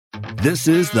This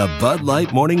is the Bud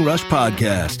Light Morning Rush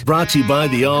Podcast, brought to you by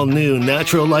the all-new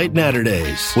Natural Light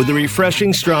Natterdays with a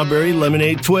refreshing strawberry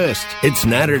lemonade twist. It's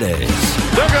Natterdays.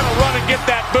 They're going to run and get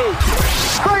that boot.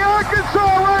 The Arkansas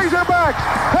Razorbacks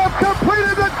have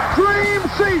completed the dream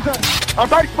season. A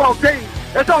baseball team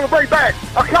that's on the way back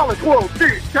a College World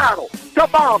Series title to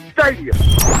Baum Stadium.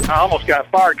 I almost got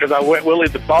fired because I went Willie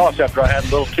the Boss after I had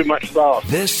a little too much sauce.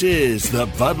 This is the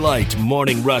Bud Light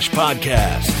Morning Rush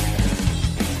Podcast.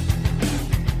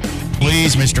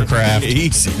 Please, Mr. Kraft.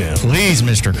 Easy now. Please,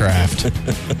 Mr. Kraft.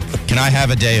 Can I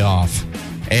have a day off?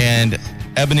 And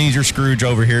Ebenezer Scrooge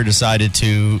over here decided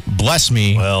to bless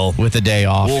me with a day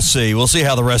off. We'll see. We'll see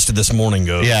how the rest of this morning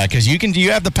goes. Yeah, because you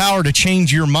have the power to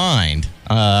change your mind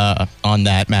on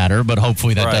that matter, but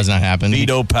hopefully that does not happen.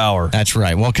 Veto power. That's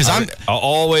right. Well, because I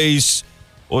always,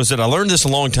 what was it? I learned this a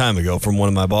long time ago from one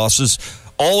of my bosses.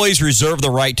 Always reserve the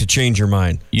right to change your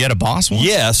mind. You had a boss once?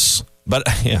 Yes. But,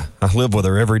 yeah, I live with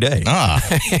her every day.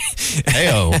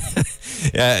 Hey-o.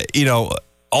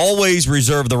 Always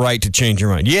reserve the right to change your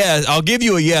mind. Yeah, I'll give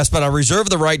you a yes, but I reserve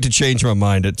the right to change my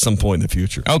mind at some point in the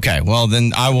future. Okay, well,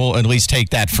 then I will at least take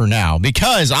that for now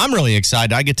because I'm really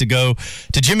excited. I get to go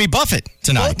to Jimmy Buffett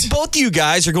tonight. Both you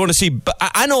guys are going to see,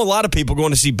 I know a lot of people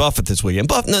going to see Buffett this weekend.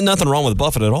 Nothing wrong with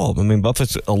Buffett at all. I mean,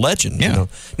 Buffett's a legend. Yeah.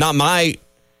 Not my,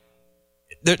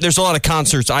 there's a lot of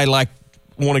concerts I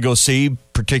want to go see,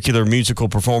 particular musical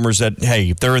performers that, hey,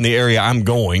 if they're in the area, I'm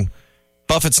going.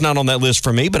 Buffett's not on that list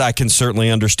for me, but I can certainly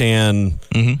understand.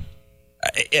 Mm-hmm.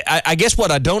 I guess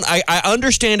what I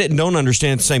understand it and don't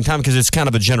understand at the same time because it's kind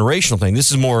of a generational thing.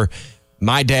 This is more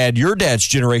my dad, your dad's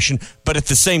generation, but at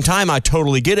the same time, I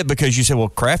totally get it because you say, well,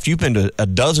 Kraft, you've been to a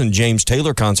dozen James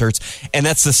Taylor concerts, and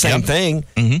that's the same thing.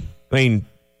 Mm-hmm. I mean,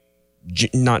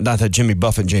 not that Jimmy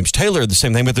Buffett and James Taylor are the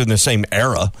same thing, but they're in the same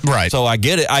era. Right. So I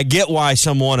get it. I get why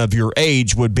someone of your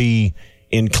age would be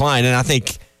inclined, and I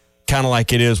think kind of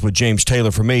like it is with James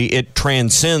Taylor for me, it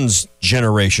transcends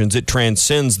generations. It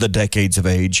transcends the decades of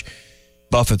age.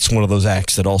 Buffett's one of those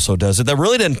acts that also does it. That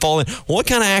really didn't fall in. Well, what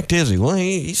kind of act is he? Well,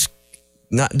 he's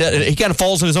not. He kind of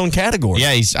falls in his own category.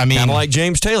 Yeah, kind of like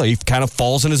James Taylor. He kind of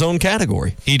falls in his own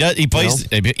category. He does. He plays.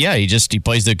 Yeah, he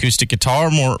plays the acoustic guitar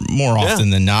more often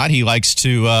than not. He likes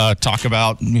to talk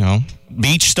about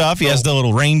beach stuff. He has the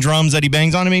little rain drums that he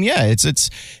bangs on. I mean, yeah,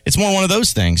 it's more one of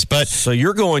those things. But so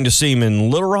you're going to see him in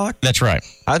Little Rock? That's right.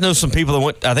 I know some people that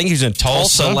went. I think he's in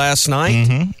Tulsa last night.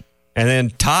 Mm-hmm. And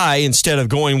then Ty, instead of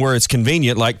going where it's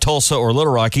convenient, like Tulsa or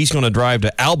Little Rock, he's going to drive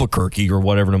to Albuquerque or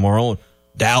whatever tomorrow.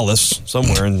 Dallas,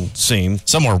 somewhere and seem.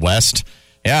 Somewhere west.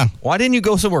 Yeah. Why didn't you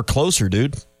go somewhere closer,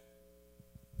 dude?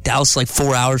 Dallas is like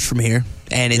 4 hours from here.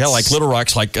 And it's, like Little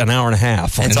Rock's like an hour and a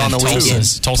half. It's on the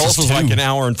weekends. Tulsa's like an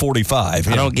hour and 45.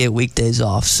 I don't get weekdays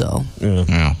off, so.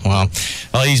 Yeah. Well,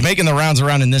 he's making the rounds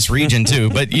around in this region, too.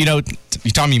 But,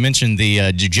 Tom, you mentioned the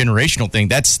generational thing.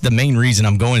 That's the main reason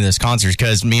I'm going to this concert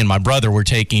because me and my brother were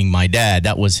taking my dad.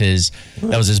 That was his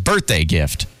birthday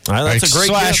gift. That's a great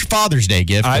gift. Father's Day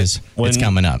gift because it's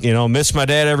coming up. Miss my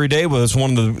dad every day was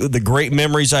one of the great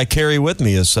memories I carry with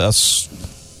me is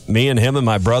us, me and him and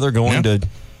my brother going to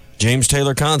James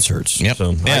Taylor concerts. Yep.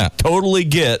 So I totally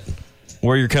get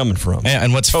where you're coming from. Yeah,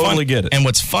 and what's get it. And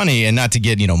what's funny, and not to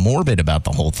get morbid about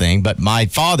the whole thing, but my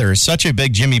father is such a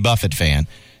big Jimmy Buffett fan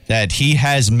that he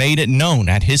has made it known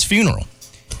at his funeral.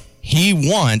 He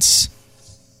wants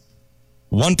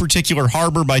one particular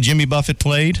harbor by Jimmy Buffett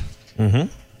played,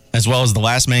 as well as The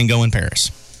Last Man Go in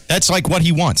Paris. That's like what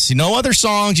he wants. No other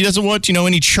songs. He doesn't want,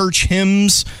 any church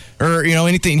hymns or,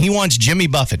 anything. He wants Jimmy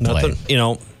Buffett played.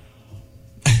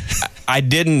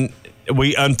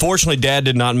 Unfortunately, Dad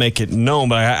did not make it known,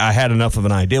 but I had enough of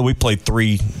an idea. We played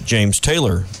 3 James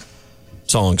Taylor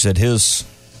songs at his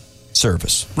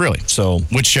service. Really? So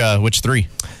which 3?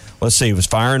 Let's see. It was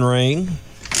Fire and Rain,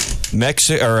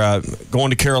 Going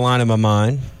to Carolina in My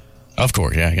Mind. Of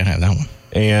course, yeah, I gotta have that one.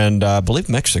 And I believe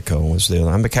Mexico was the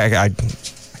other. I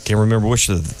can't remember which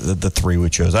of the 3 we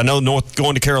chose. I know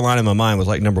Going to Carolina in My Mind was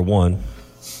like number 1.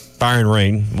 Fire and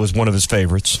Rain was one of his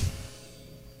favorites.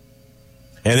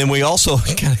 And then we also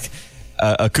kind of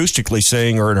acoustically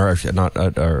sang, or not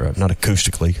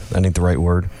acoustically, that ain't the right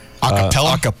word.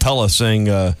 Acapella? Acapella sang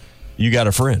You Got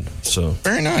a Friend. So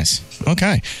very nice.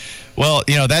 Okay. Well,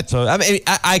 that. So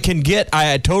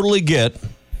I totally get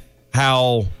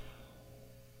how,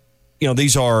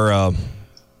 these are,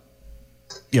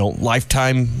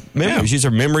 lifetime memories. Yeah. These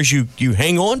are memories you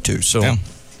hang on to. So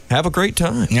have a great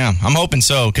time. Yeah, I'm hoping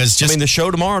so. Because the show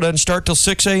tomorrow doesn't start till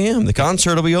 6 a.m. The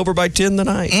concert will be over by 10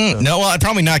 tonight. No, well,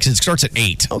 probably not because it starts at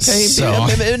 8. Okay, so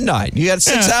midnight. You got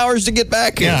 6 hours to get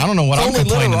back here. Yeah, I don't know what I'm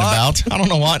complaining about. I don't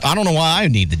know why I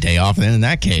need the day off then in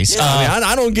that case. Yeah,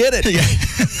 I don't get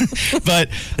it. But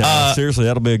seriously,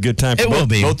 that'll be a good time for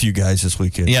both you guys this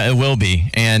weekend. Yeah, it will be.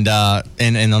 And on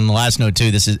the last note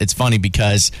too, it's funny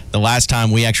because the last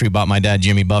time we actually bought my dad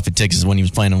Jimmy Buffett tickets when he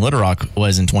was playing in Little Rock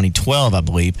was in 2012, I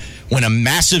believe, when a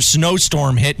massive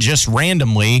snowstorm hit just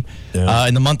randomly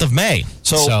in the month of May.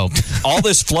 So all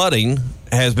this flooding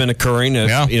has been occurring.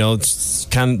 It's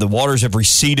kind of the waters have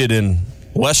receded in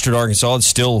western Arkansas. It's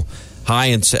still high,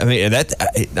 and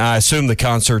I assume the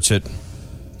concert's at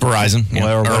Verizon,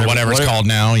 or whatever it's called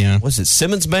now. Yeah, was it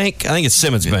Simmons Bank? I think it's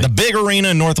Simmons Bank, the big arena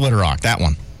in North Little Rock. That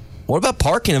one. What about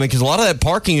parking? Because a lot of that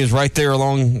parking is right there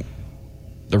along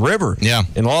the river. Yeah,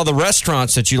 and a lot of the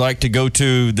restaurants that you like to go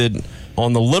to that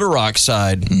on the Little Rock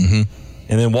side, and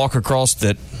then walk across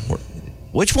that.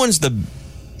 Which one's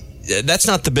that's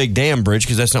not the big dam bridge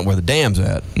because that's not where the dam's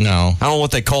at. No, I don't know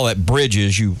what they call that bridge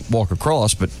as you walk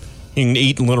across, but you can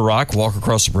eat in Little Rock, walk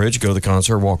across the bridge, go to the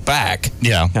concert, walk back.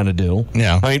 Yeah, kind of deal.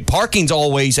 Yeah, parking's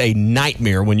always a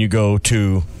nightmare when you go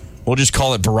to. We'll just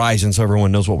call it Verizon so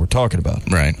everyone knows what we're talking about.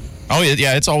 Right. Oh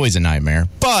yeah, it's always a nightmare,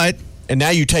 but. And now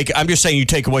I'm just saying you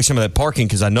take away some of that parking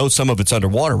because I know some of it's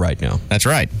underwater right now. That's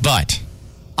right. But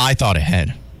I thought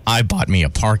ahead. I bought me a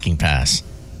parking pass.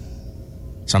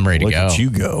 So I'm ready to go. Look at you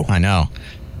go. I know.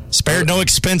 Spared no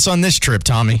expense on this trip,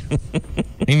 Tommy.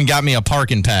 Even got me a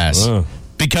parking pass.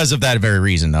 Because of that very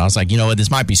reason, though. I was like, you know what,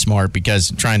 this might be smart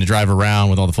because trying to drive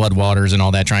around with all the floodwaters and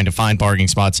all that, trying to find parking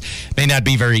spots may not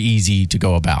be very easy to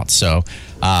go about. So,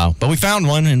 but we found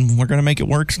one, and we're going to make it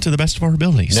work to the best of our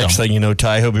ability. Next thing you know,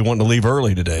 Ty, he'll be wanting to leave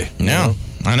early today. Yeah,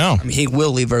 I know. He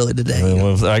will leave early today.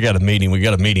 Well, I got a meeting. We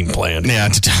got a meeting planned. Yeah,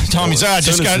 Tommy's I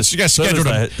just got scheduled.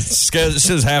 As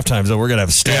soon as halftime, so we're going to have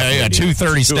a staff meeting.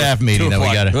 2:30 staff meeting that we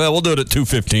got to. Well, we'll do it at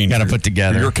 2:15. Got to put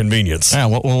together. For your convenience. Yeah,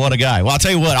 well, what a guy. Well, I'll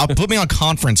tell you what. I'll put me on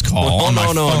conference call.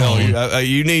 No.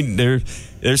 You need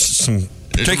there's some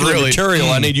particular material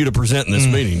I need you to present in this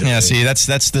meeting today. Yeah, see, that's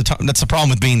the problem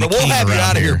with being the king. We'll have you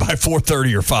out of here by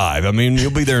 4:30 or 5.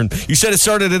 You'll be there. You said it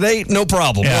started at 8. No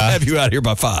problem. Yeah. We'll have you out here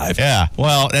by 5. Yeah.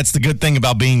 Well, that's the good thing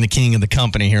about being the king of the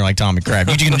company here, like Tommy Crab.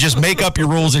 You can just make up your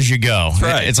rules as you go.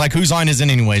 Right. It's like whose line is it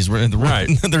anyways? Right.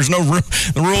 There's no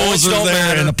the rules are there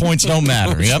matter. and the points don't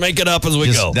matter. Just make it up as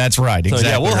we go. That's right.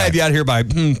 Exactly. So, we'll have you out here by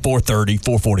 4:30,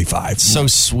 4:45. So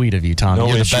sweet of you, Tommy. No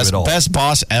You're issue the at all. best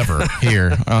boss ever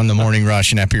here on the Morning Rush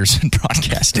and at Pearson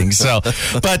Broadcasting. So,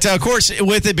 but of course,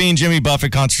 with it being Jimmy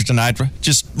Buffett concert tonight,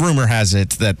 just rumor has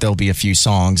it that there'll be a few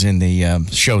songs in the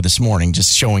show this morning,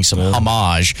 just showing some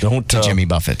homage to Jimmy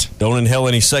Buffett. Don't inhale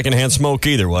any secondhand smoke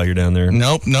either while you're down there.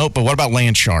 Nope. But what about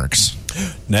land sharks?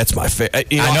 That's my favorite.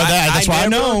 I know that. That's why I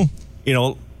know.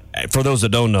 For those that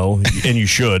don't know, and you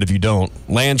should if you don't,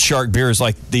 Land Shark beer is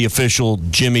like the official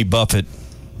Jimmy Buffett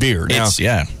beer. Now,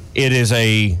 it is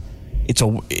it's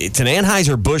an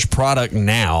Anheuser-Busch product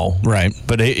now, right?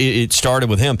 But it started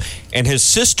with him, and his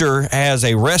sister has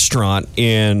a restaurant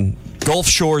in Gulf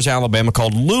Shores, Alabama,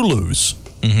 called Lulu's.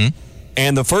 Mm-hmm.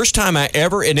 And the first time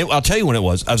I'll tell you when it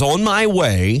was. I was on my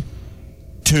way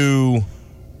to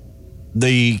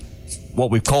what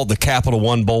we've called the Capital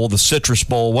One Bowl, the Citrus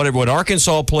Bowl, whatever. When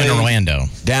Arkansas played in Orlando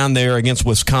down there against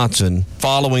Wisconsin,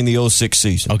 following the 2006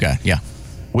 season. Okay, yeah.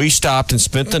 We stopped and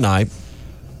spent the night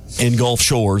in Gulf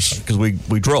Shores because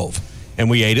we drove, and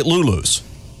we ate at Lulu's.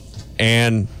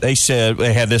 And they said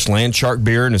they had this Land Shark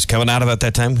beer, and it's coming out of it at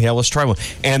that time. Yeah, let's try one.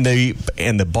 And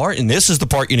the bar, and this is the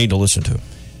part you need to listen to.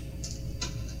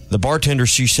 The bartender,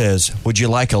 she says, "Would you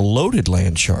like a loaded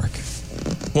Land Shark?"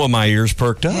 Well, my ears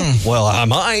perked up. Well, I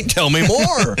might. Tell me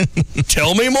more.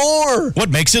 Tell me more. What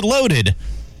makes it loaded?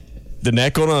 The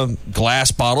neck on a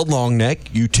glass bottled long neck.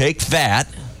 You take that,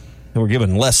 and we're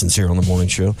giving lessons here on the morning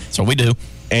show. So we do.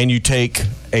 And you take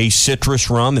a citrus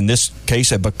rum, in this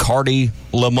case, a Bacardi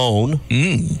Limon,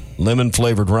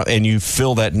 lemon-flavored rum, and you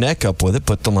fill that neck up with it,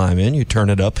 put the lime in, you turn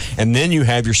it up, and then you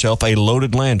have yourself a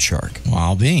loaded Land Shark. Well,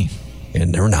 I'll be.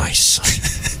 And they're nice.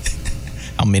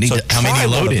 How many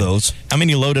loaded those? How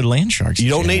many loaded Land Sharks? You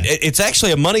don't need. It's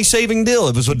actually a money-saving deal.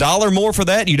 If it's $1 more for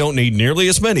that, you don't need nearly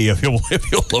as many if you'll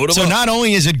load them. So up. not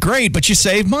only is it great, but you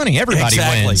save money. Everybody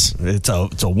wins. It's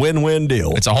a win-win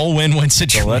deal. It's a whole win-win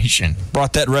situation. So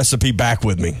brought that recipe back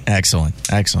with me. Excellent.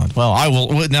 Well, I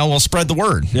will. Now we'll spread the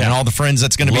word, and all the friends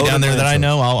that's going to be down there that I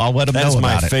know, I'll let them know about it.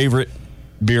 That's my favorite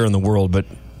beer in the world, but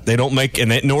they don't make,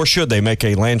 nor should they make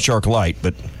a Land Shark Light,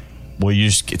 but Well,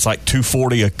 it's like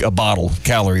 $2.40 a bottle,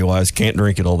 calorie-wise. Can't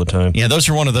drink it all the time. Yeah, those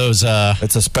are one of those.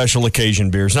 It's a special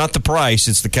occasion beer. It's not the price;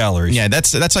 it's the calories. Yeah,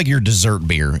 that's like your dessert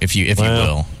beer, if you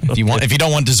will. If you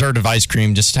don't want dessert of ice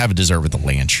cream, just have a dessert with the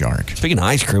Land Shark. Speaking of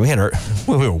ice cream,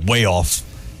 we were way off.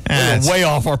 We were way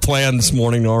off our plan this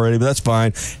morning already, but that's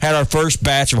fine. Had our first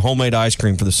batch of homemade ice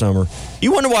cream for the summer.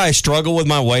 You wonder why I struggle with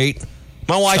my weight?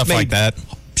 My wife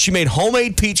She made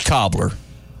homemade peach cobbler.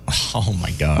 Oh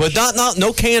my gosh! But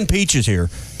no canned peaches here.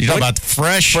 You're talking about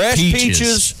fresh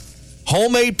peaches,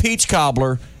 homemade peach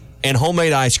cobbler, and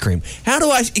homemade ice cream.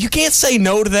 You can't say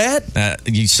no to that.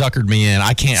 You suckered me in.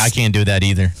 I can't do that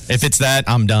either. If it's that,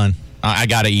 I'm done. I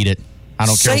got to eat it. I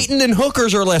don't care. Satan and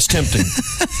hookers are less tempting.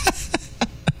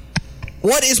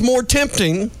 What is more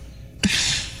tempting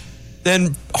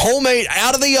than homemade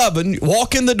out of the oven?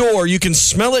 Walk in the door, you can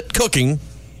smell it cooking,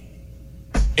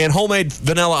 and homemade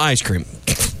vanilla ice cream.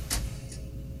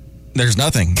 There's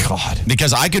nothing. God.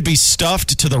 Because I could be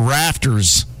stuffed to the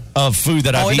rafters of food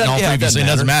that I've eaten all previously. It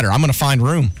doesn't matter. I'm going to find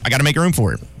room. I got to make room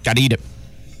for it. Got to eat it.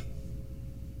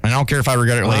 And I don't care if I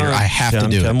regret it later. I have to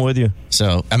do it. I'm with you.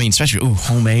 So, I mean, especially,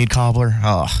 homemade cobbler.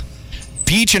 Oh.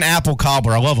 Peach and apple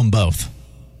cobbler. I love them both.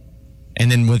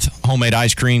 And then with homemade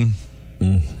ice cream,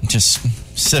 just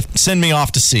send me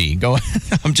off to sea. Go.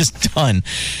 I'm just done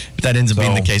if that ends up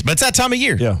being the case. But it's that time of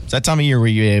year. Yeah. It's that time of year where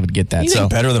you're able to get that. Anything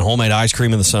better than homemade ice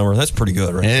cream in the summer? That's pretty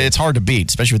good, right? It's hard to beat,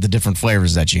 especially with the different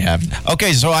flavors that you have.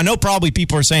 Okay, so I know probably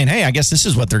people are saying, hey, I guess this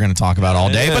is what they're going to talk about all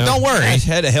day. But don't worry.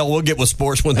 Head to hell, we'll get with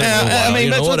sports when they're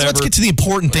let's get to the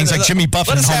important things like Jimmy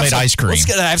Buffett and homemade ice cream.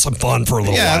 Let's have some fun for a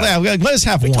little while. Let us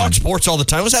have one. We talk sports all the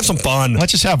time. Let's have some fun.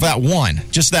 Let's just have that one.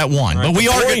 Just that one. Right.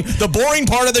 But the boring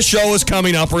part of the show is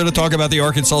coming up. We're going to talk about the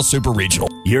Arkansas Super Regional.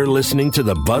 You're listening to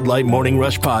the Bud Light Morning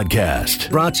Rush Podcast,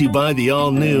 brought to you by the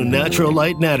all-new Natural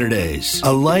Light Naturdays,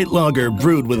 a light lager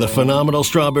brewed with a phenomenal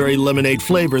strawberry lemonade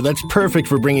flavor that's perfect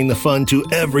for bringing the fun to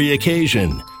every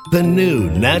occasion. The new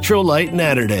Natural Light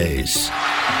Naturdays.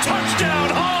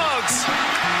 Touchdown, Hogs!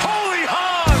 Holy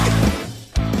hog!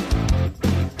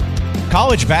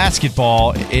 College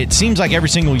basketball, it seems like every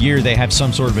single year they have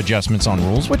some sort of adjustments on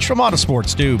rules, which a lot of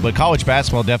sports do, but college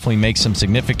basketball definitely makes some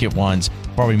significant ones,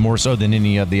 probably more so than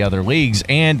any of the other leagues,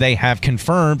 and they have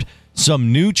confirmed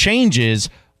some new changes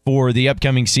for the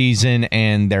upcoming season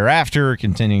and thereafter,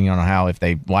 continuing on how if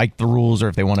they like the rules or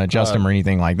if they want to adjust them or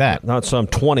anything like that. Not some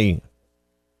 20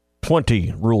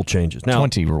 rule changes. Now,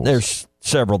 20 rules. There's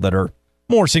several that are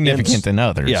more significant than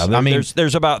others. Yeah,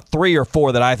 there's about 3 or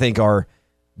 4 that I think are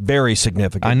very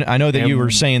significant. I know that you were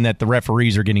saying that the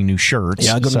referees are getting new shirts.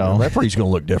 Yeah, the referee's going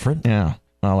to look different. Yeah.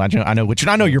 Well, I know, which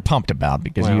I know you're pumped about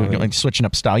because you're like switching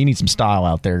up style. You need some style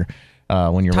out there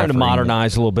when you're trying to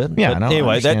modernize a little bit. Yeah.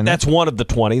 Anyway, that's one of the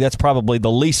 20. That's probably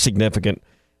the least significant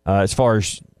as far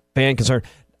as fan concern.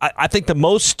 I think the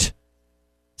most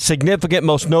significant,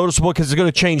 most noticeable, because it's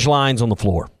going to change lines on the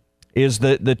floor, is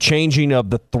the changing of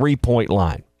the 3-point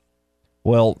line.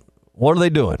 Well, what are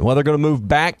they doing? Well, they're going to move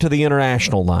back to the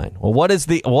international line. Well, what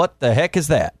the heck is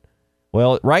that?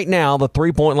 Well, right now, the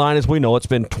 3-point line, as we know, it's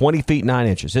been 20 feet 9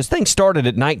 inches. This thing started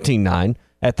at 19.9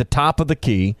 at the top of the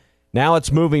key. Now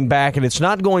it's moving back, and it's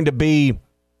going to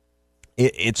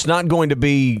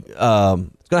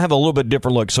have a little bit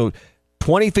different look. So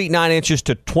 20 feet 9 inches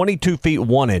to 22 feet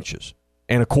 1 inches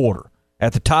and a quarter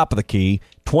at the top of the key,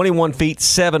 21 feet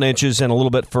 7 inches and a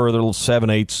little bit further,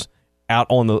 7/8 out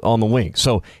on the wing.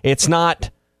 So it's not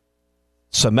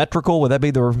symmetrical. Would that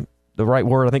be the right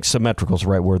word? I think symmetrical is the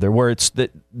right word there, where it's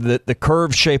the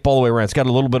curved shape all the way around. It's got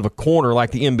a little bit of a corner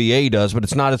like the NBA does, but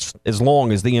it's not as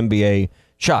long as the NBA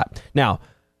shot. Now,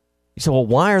 you say, well,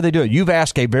 why are they doing it? You've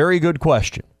asked a very good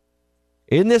question.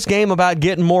 Isn't this game about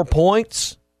getting more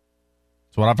points?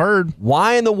 That's what I've heard.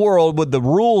 Why in the world would the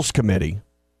Rules Committee,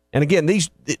 and again,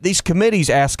 these committees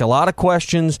ask a lot of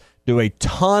questions, do a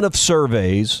ton of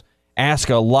surveys, ask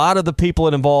a lot of the people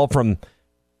involved from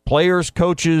players,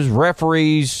 coaches,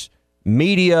 referees,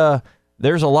 media.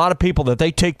 There's a lot of people that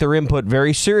they take their input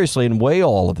very seriously and weigh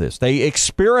all of this. They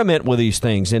experiment with these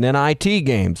things in NIT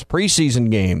games, preseason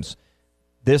games.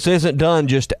 This isn't done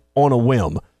just on a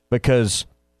whim because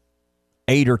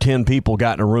 8 or 10 people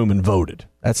got in a room and voted.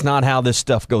 That's not how this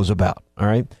stuff goes about, all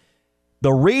right?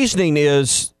 The reasoning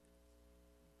is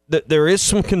that there is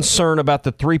some concern about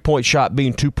the 3-point shot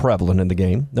being too prevalent in the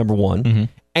game, number one. Mm-hmm.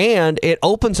 And it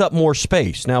opens up more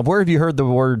space. Now, where have you heard the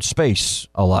word space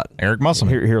a lot? Eric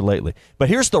Musselman. Here lately. But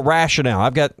here's the rationale.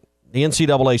 I've got the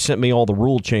NCAA sent me all the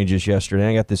rule changes yesterday.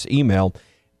 I got this email.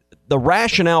 The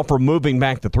rationale for moving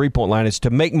back the 3-point line is to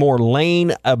make more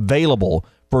lane available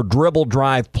for dribble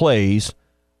drive plays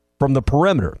from the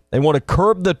perimeter. They want to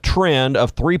curb the trend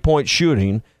of 3-point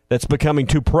shooting that's becoming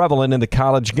too prevalent in the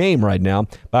college game right now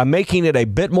by making it a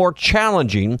bit more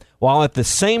challenging while at the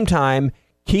same time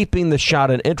keeping the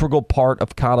shot an integral part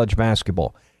of college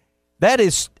basketball. That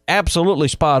is absolutely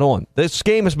spot on. This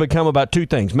game has become about two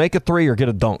things: make a three or get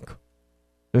a dunk.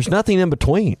 There's nothing in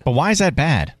between. But why is that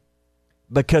bad?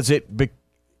 Because I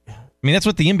mean, that's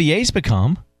what the NBA's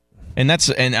become.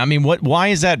 Why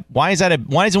is it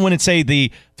when it say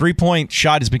the 3-point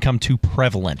shot has become too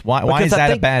prevalent? Why is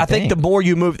that a bad thing? I think the more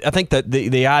you move, I think that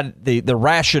the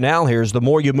rationale here is the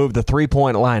more you move the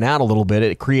 3-point line out a little bit,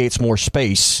 it creates more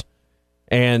space,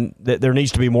 and there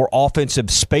needs to be more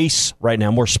offensive space right now,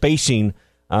 more spacing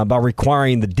by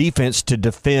requiring the defense to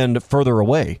defend further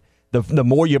away. The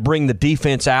more you bring the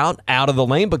defense out of the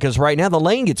lane, because right now the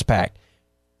lane gets packed.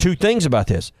 Two things about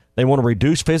this: they want to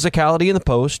reduce physicality in the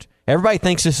post. Everybody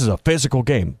thinks this is a physical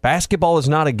game. Basketball is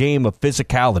not a game of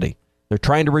physicality. They're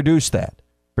trying to reduce that,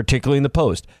 particularly in the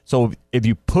post. So if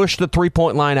you push the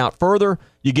 3-point line out further,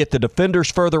 you get the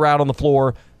defenders further out on the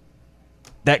floor.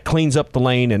 That cleans up the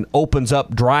lane and opens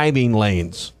up driving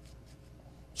lanes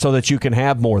so that you can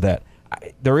have more of that.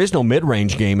 There is no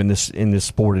mid-range game in this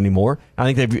sport anymore. I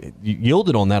think they've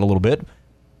yielded on that a little bit.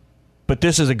 But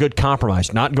this is a good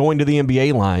compromise. Not going to the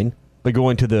NBA line, but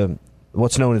going to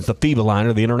what's known as the FIBA line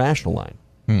or the international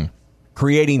line.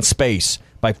 Creating space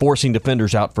by forcing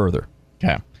defenders out further.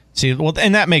 Okay. See, well,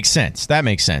 and that makes sense.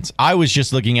 I was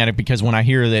just looking at it because when I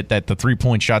hear that the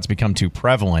 3-point shots become too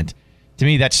prevalent, to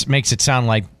me that makes it sound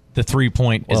like the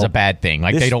 3-point is a bad thing.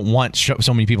 Like they don't want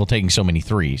so many people taking so many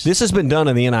threes. This has been done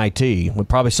in the NIT,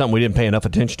 probably something we didn't pay enough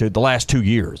attention to the last 2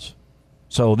 years.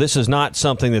 So this is not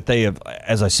something that they have,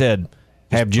 as I said,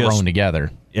 have just thrown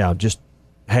together. Yeah,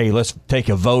 hey, let's take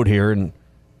a vote here, and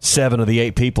 7 of the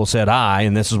 8 people said aye,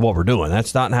 and this is what we're doing.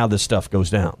 That's not how this stuff goes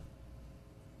down.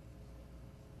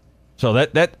 So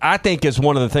that I think is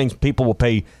one of the things people will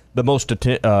pay the most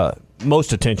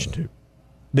attention to.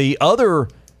 The other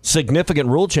significant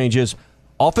rule change is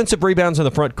offensive rebounds in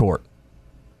the front court.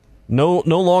 No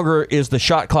longer is the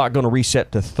shot clock going to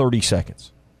reset to 30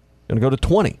 seconds. It's going to go to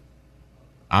 20.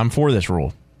 I'm for this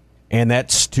rule. And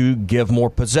that's to give more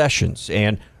possessions.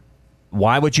 And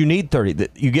why would you need 30?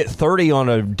 You get 30 on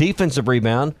a defensive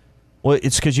rebound. Well,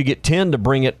 it's because you get 10 to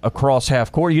bring it across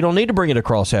half court. You don't need to bring it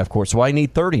across half court, so why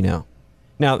need 30 now?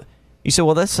 Now, you say,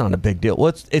 well, that's not a big deal.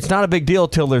 Well, it's not a big deal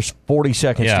till there's 40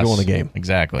 seconds to go in the game.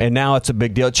 Exactly. And now it's a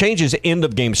big deal. It changes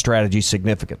end-of-game strategy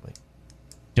significantly.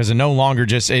 Because it no longer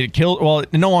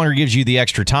it no longer gives you the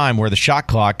extra time where the shot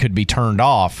clock could be turned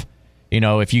off.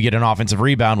 If you get an offensive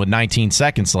rebound with 19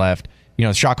 seconds left,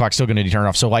 the shot clock's still going to be turned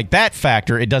off. So, like that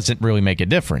factor, it doesn't really make a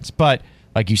difference. But,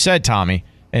 like you said, Tommy,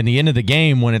 at the end of the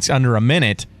game, when it's under a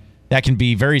minute, that can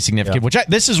be very significant. Yeah.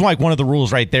 This is like one of the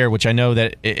rules right there, which I know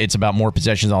that it's about more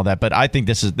possessions and all that. But I think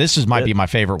this might be my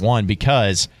favorite one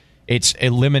because it's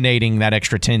eliminating that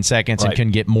extra 10 seconds and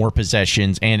can get more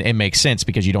possessions. And it makes sense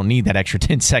because you don't need that extra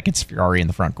 10 seconds if you're already in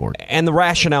the front court. And the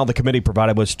rationale the committee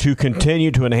provided was to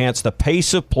continue to enhance the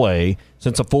pace of play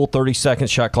since a full 30-second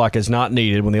shot clock is not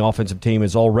needed when the offensive team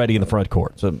is already in the front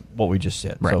court. So what we just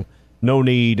said. Right. So no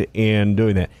need in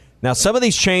doing that. Now, some of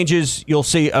these changes you'll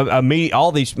see most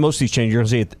of these changes you're going to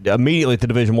see it immediately at the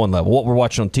Division I level. What we're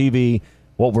watching on TV,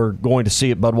 what we're going to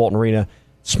see at Bud Walton Arena.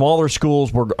 Smaller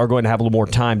schools are going to have a little more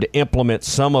time to implement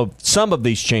some of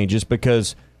these changes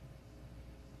because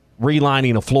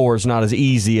relining a floor is not as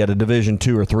easy at a Division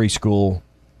II or III school,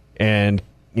 and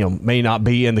may not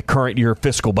be in the current year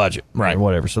fiscal budget, right? Or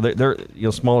whatever. So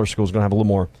smaller schools are going to have a little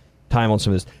more time on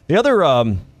some of this. The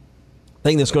other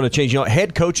thing that's going to change,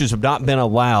 head coaches have not been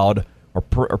allowed or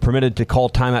permitted to call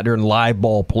timeout during live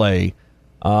ball play.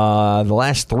 The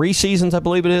last 3 seasons, I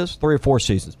believe it is, 3 or 4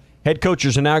 seasons. Head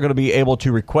coaches are now going to be able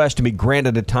to request to be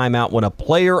granted a timeout when a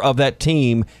player of that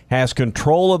team has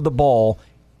control of the ball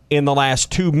in the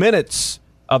last 2 minutes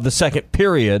of the second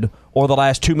period or the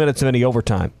last 2 minutes of any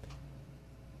overtime.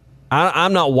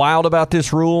 I'm not wild about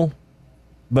this rule,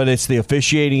 but it's the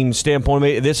officiating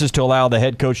standpoint. This is to allow the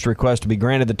head coach to request to be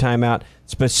granted the timeout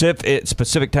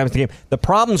specific times of the game. The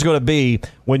problem's going to be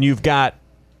when it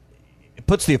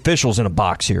puts the officials in a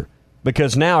box here.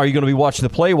 Because now are you going to be watching the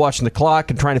play, watching the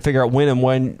clock, and trying to figure out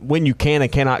when you can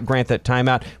and cannot grant that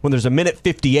timeout? When there's a minute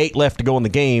 58 left to go in the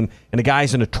game, and the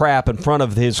guy's in a trap in front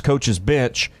of his coach's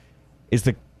bench,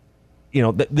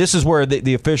 this is where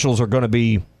the officials are going to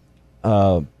be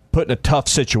put in a tough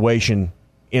situation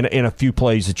in a few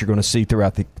plays that you're going to see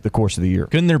throughout the course of the year.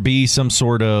 Couldn't there be some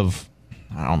sort of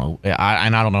I don't know. I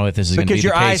don't know if this is going to be the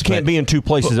case. Because your eyes can't be in 2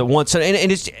 places at once.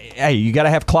 And it's, hey, you got to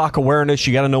have clock awareness.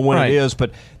 You got to know when it is.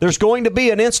 But there's going to be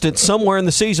an instance somewhere in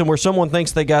the season where someone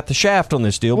thinks they got the shaft on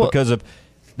this deal because of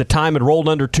the time had rolled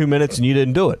under 2 minutes and you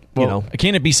didn't do it. Well,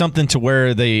 can it be something to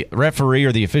where the referee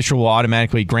or the official will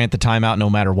automatically grant the timeout no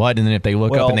matter what, and then if they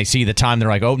look up and they see the time, they're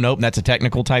like, oh, nope, that's a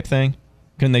technical type thing?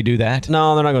 Couldn't they do that?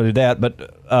 No, they're not going to do that.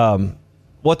 But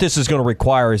what this is going to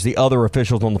require is the other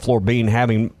officials on the floor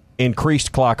having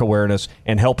increased clock awareness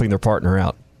and helping their partner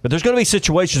out. But there's going to be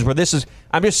situations where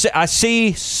I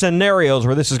see scenarios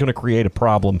where this is going to create a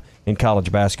problem in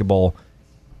college basketball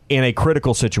in a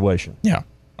critical situation. Yeah.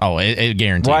 Oh, it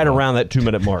guarantees. Right around that 2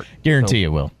 minute mark. Guarantee it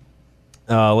will.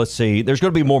 Let's see. There's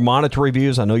going to be more monitor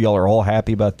reviews. I know y'all are all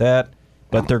happy about that,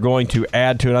 but they're going to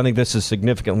add to it. I think this is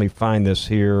significant. Let me find this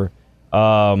here.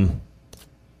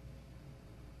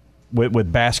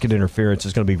 With basket interference,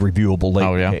 is going to be reviewable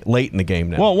late in the game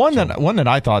now. Well, one that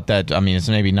I thought that, it's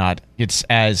maybe not, it's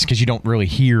as, because you don't really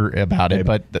hear about it,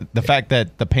 but the fact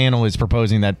that the panel is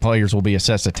proposing that players will be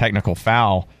assessed a technical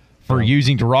foul for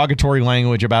using derogatory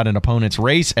language about an opponent's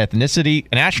race, ethnicity,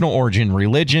 national origin,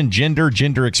 religion, gender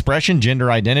expression, gender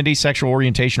identity, sexual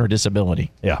orientation, or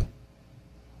disability. Yeah.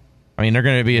 They're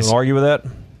going to be... argue with that?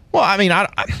 Well,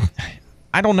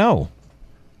 I don't know.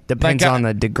 Depends on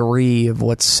the degree of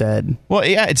what's said. Well,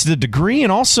 yeah, it's the degree,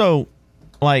 and also,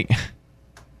 I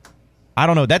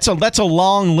don't know. That's a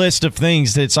long list of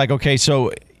things. That's like, okay,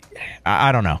 so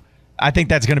I don't know. I think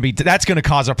that's going to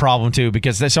cause a problem too,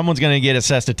 because someone's going to get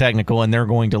assessed a technical, and they're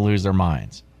going to lose their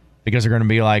minds because they're going to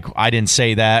be like, I didn't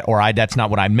say that, or that's not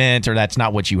what I meant, or that's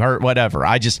not what you heard, whatever.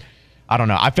 I don't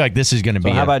know. I feel like this is going to be.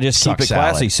 How about just keep it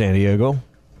classy, San Diego?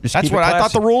 That's what I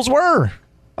thought the rules were.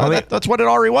 That's what it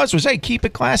already was, hey, keep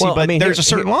it classy, but there's a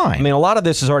certain line. A lot of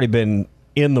this has already been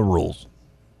in the rules.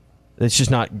 It's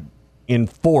just not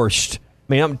enforced.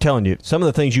 I'm telling you, some of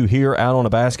the things you hear out on a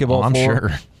basketball floor. I'm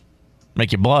sure.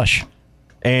 Make you blush.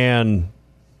 And,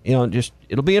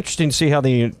 it'll be interesting to see how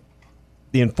the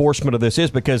enforcement of this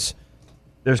is, because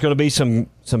there's going to be some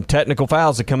technical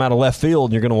fouls that come out of left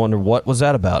field, and you're going to wonder, what was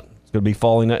that about? It's going to be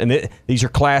falling. And these are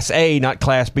Class A, not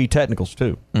Class B technicals,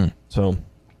 too. So...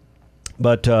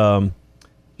 But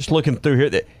just looking through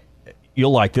here,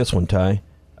 you'll like this one, Ty.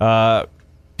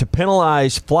 To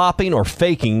penalize flopping or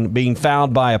faking being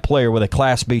fouled by a player with a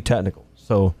Class B technical.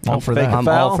 So I'm all for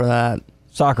that.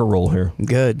 Soccer rule here.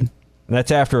 Good. And that's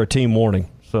after a team warning.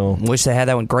 So wish they had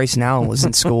that when Grayson Allen was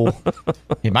in school.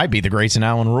 It might be the Grayson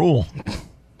Allen rule.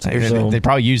 They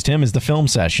probably used him as the film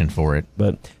session for it.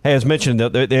 But, hey, as mentioned,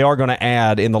 they are going to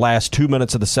add in the last 2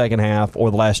 minutes of the second half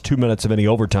or the last 2 minutes of any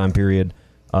overtime period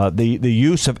the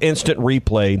use of instant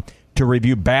replay to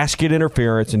review basket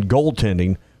interference and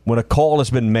goaltending when a call has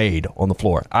been made on the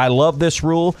floor. I love this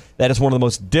rule. That is one of the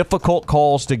most difficult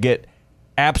calls to get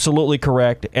absolutely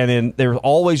correct. And then there's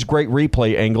always great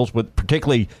replay angles, with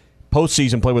particularly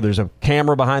postseason play where there's a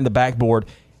camera behind the backboard.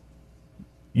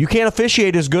 You can't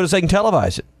officiate as good as they can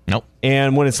televise it. Nope.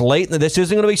 And when it's late, this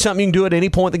isn't going to be something you can do at any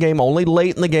point in the game, only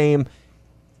late in the game.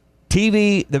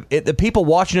 TV, the people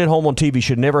watching at home on TV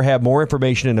should never have more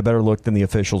information and a better look than the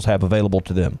officials have available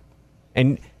to them.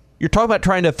 And you're talking about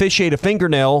trying to officiate a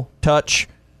fingernail touch,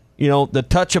 the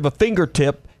touch of a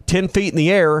fingertip 10 feet in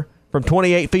the air from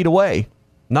 28 feet away.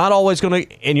 Not always going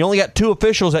to, and you only got two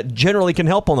officials that generally can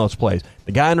help on those plays.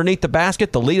 The guy underneath the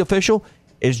basket, the lead official,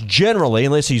 is generally,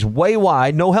 unless he's way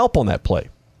wide, no help on that play.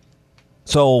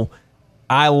 So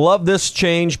I love this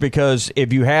change, because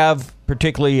if you have,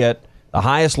 particularly at the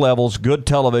highest levels, good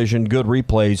television, good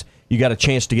replays, you got a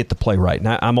chance to get the play right. And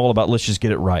I'm all about let's just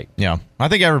get it right. Yeah, I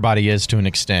think everybody is to an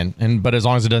extent, but as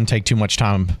long as it doesn't take too much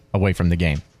time away from the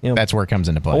game, that's where it comes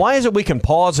into play. Why is it we can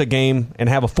pause a game and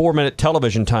have a 4-minute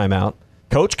television timeout?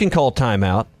 Coach can call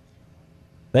timeout.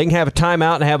 They can have a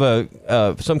timeout and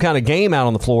have some kind of game out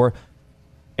on the floor,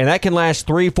 and that can last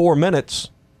 3-4 minutes.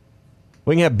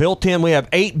 We can have we have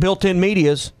 8 built-in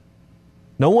medias.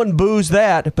 No one boos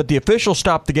that, but the officials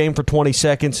stop the game for 20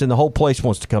 seconds, and the whole place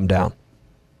wants to come down.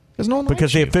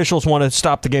 Because the officials want to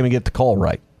stop the game and get the call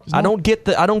right. I don't get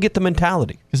the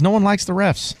mentality. Because no one likes the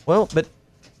refs. Well, but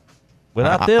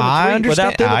without them, I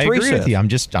agree with you. I'm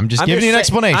just giving you an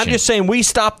explanation. I'm just saying we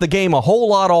stopped the game a whole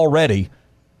lot already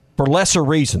for lesser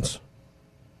reasons.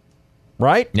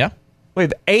 Right? Yeah. We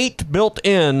have 8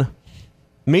 built-in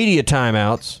media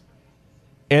timeouts,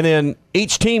 and then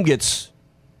each team gets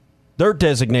their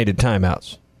designated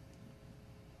timeouts.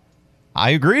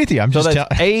 I agree with you.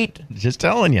 That's 8. Just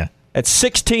telling you. At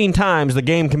 16 times, the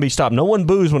game can be stopped. No one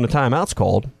boos when the timeout's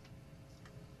called.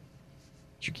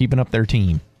 You're keeping up their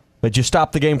team. But you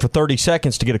stop the game for 30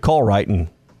 seconds to get a call right, and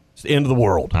It's the end of the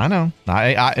world. I know.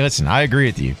 I listen, I agree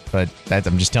with you, but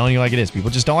I'm just telling you like it is. People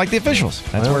just don't like the officials.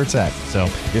 That's where it's at. So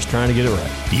just trying to get it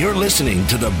right. You're listening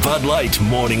to the Bud Light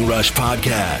Morning Rush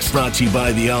Podcast, brought to you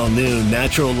by the all-new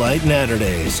Natural Light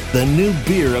Naturdays, the new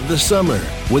beer of the summer,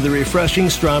 with a refreshing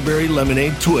strawberry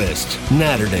lemonade twist.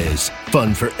 Naturdays,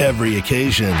 fun for every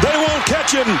occasion. They won't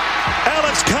catch him.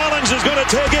 Alex Collins is going to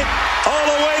take it all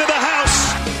the way to the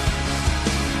house.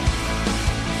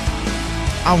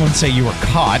 I wouldn't say you were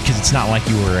caught because it's not like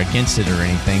you were against it or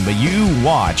anything, but you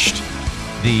watched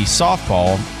the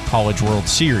softball College World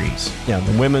Series. Yeah,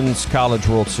 the Women's College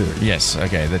World Series. Yes,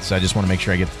 okay. I just want to make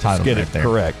sure I get the title Let's get right it there.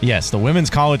 correct. Yes, the Women's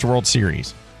College World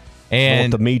Series. I want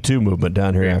And the Me Too movement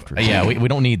down here after. yeah, we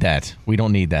don't need that. We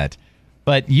don't need that.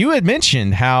 But you had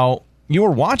mentioned how you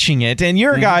were watching it, and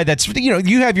you're a guy that's,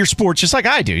 you have your sports just like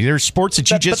I do. There's sports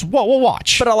that you will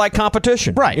watch. But I like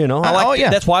competition. Right.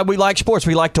 That's why we like sports.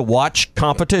 We like to watch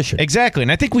competition. Exactly. And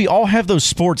I think we all have those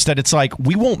sports that it's like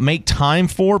we won't make time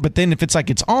for, but then if it's like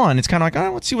it's on, it's kind of like,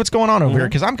 oh, let's see what's going on over here.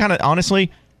 Because I'm kind of,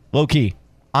 honestly, low-key,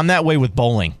 I'm that way with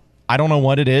bowling. I don't know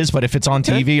what it is, but if it's on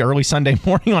TV early Sunday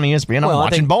morning on ESPN, I'm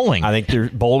watching bowling. I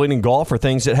think bowling and golf are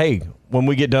things that, hey, when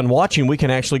we get done watching, we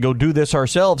can actually go do this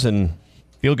ourselves and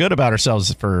feel good about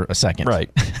ourselves for a second. Right.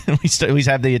 We at least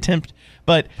have the attempt.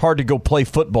 But hard to go play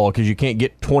football because you can't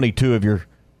get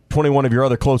 21 of your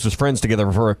other closest friends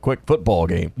together for a quick football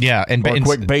game. Yeah, and a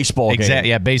quick baseball game.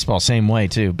 Yeah, baseball, same way,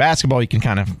 too. Basketball, you can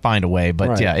kind of find a way,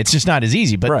 but yeah, it's just not as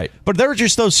easy. But there are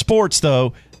just those sports,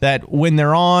 though, that when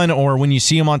they're on or when you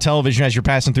see them on television as you're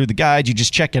passing through the guide, you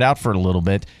just check it out for a little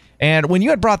bit. And when you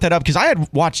had brought that up, because I had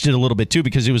watched it a little bit, too,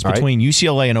 because it was between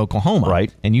UCLA and Oklahoma.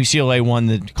 Right. And UCLA won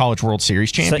the College World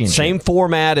Series championship. Same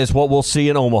format as what we'll see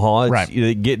in Omaha. Right.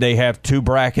 They have two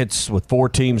brackets with 4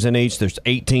 teams in each. There's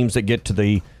 8 teams that get to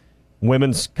the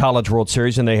Women's College World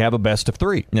Series, and they have a best of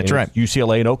 3. That's right.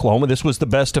 UCLA and Oklahoma. This was the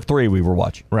best of 3 we were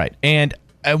watching. Right. And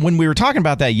when we were talking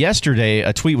about that yesterday,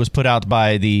 a tweet was put out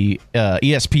by the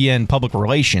ESPN Public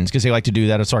Relations, because they like to do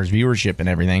that as far as viewership and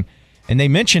everything. And they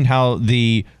mentioned how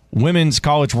the Women's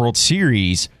College World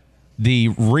Series, the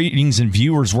ratings and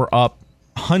viewers were up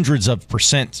hundreds of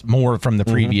 % more from the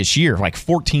previous year, like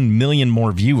 14 million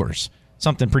more viewers,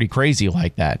 something pretty crazy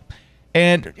like that.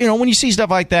 And, when you see stuff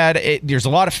like that, there's a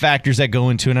lot of factors that go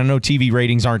into it. And I know TV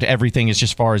ratings aren't everything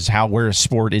as far as where a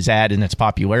sport is at in its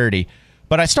popularity.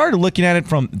 But I started looking at it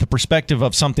from the perspective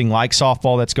of something like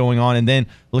softball that's going on, and then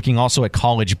looking also at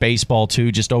college baseball,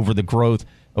 too, just over the growth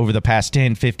over the past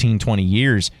 10, 15, 20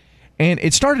 years. And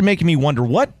it started making me wonder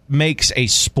what makes a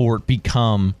sport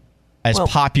become as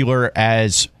popular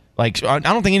as, I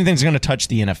don't think anything's going to touch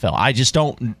the NFL. I just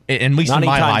don't, at least in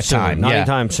my lifetime. Not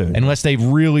anytime soon. Unless they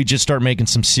really just start making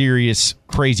some serious,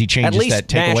 crazy changes that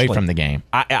take away from the game.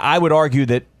 I would argue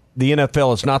that the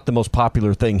NFL is not the most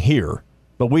popular thing here,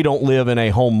 but we don't live in a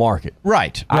home market.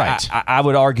 Right. I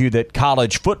would argue that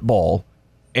college football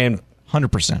and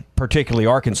 100%, particularly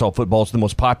Arkansas football, is the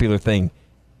most popular thing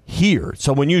here.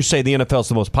 So when you say the NFL is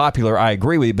the most popular, I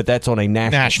agree with you, but that's on a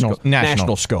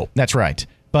national scope. That's right.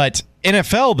 But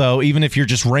NFL, though, even if you're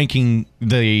just ranking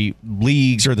the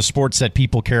leagues or the sports that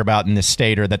people care about in this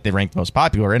state or that they rank most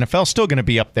popular, NFL's still going to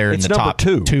be up there in the top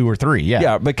 2 or 3. Yeah.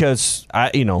 Yeah, because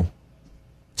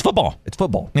it's football. It's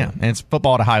football. Yeah, and it's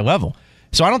football at a high level.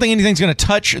 So I don't think anything's going to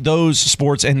touch those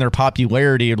sports and their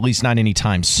popularity, at least not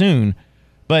anytime soon.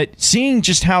 But seeing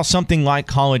just how something like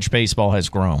college baseball has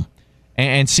grown,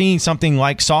 and seeing something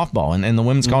like softball and the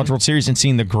Women's College World Series and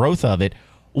seeing the growth of it,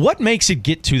 what makes it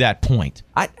get to that point?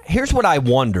 Here's what I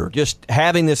wonder, just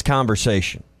having this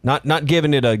conversation, not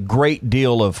giving it a great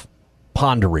deal of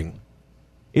pondering.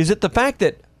 Is it the fact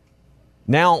that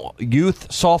now youth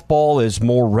softball is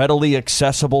more readily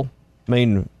accessible? I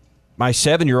mean, my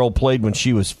 7-year-old played when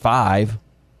she was 5,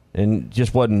 and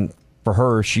just wasn't for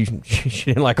her. She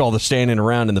didn't like all the standing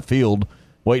around in the field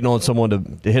waiting on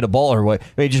someone to hit a ball her way.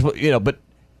 I mean, but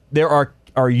there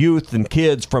are youth and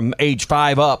kids from age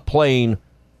 5 up playing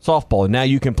softball, and now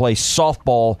you can play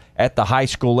softball at the high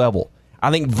school level. I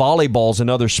think volleyball is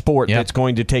another sport that's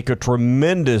going to take a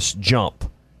tremendous jump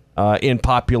in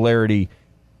popularity.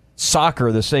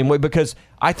 Soccer the same way, because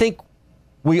I think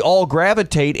we all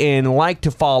gravitate and like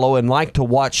to follow and like to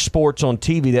watch sports on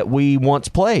TV that we once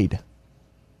played.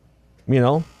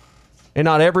 And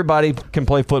not everybody can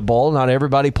play football. Not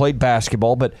everybody played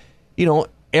basketball. But,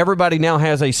 everybody now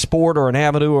has a sport or an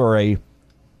avenue or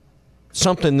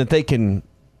something that they can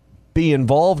be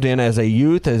involved in as a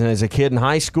youth and as a kid in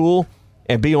high school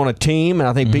and be on a team. And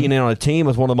I think being on a team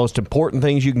is one of the most important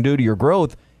things you can do to your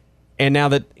growth. And now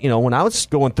that, when I was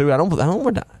going through,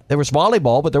 there was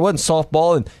volleyball, but there wasn't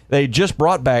softball. And they just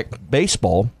brought back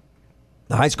baseball.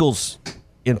 The high schools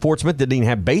in Fort Smith didn't even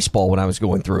have baseball when I was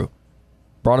going through.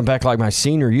 Brought them back like my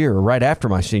senior year, or right after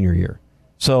my senior year.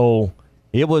 So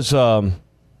it was. I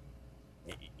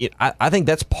think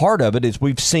that's part of it. Is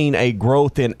we've seen a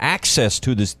growth in access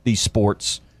to these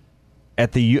sports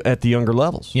at the younger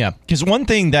levels. Yeah, because one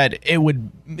thing that it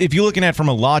would, if you're looking at it from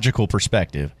a logical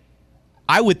perspective,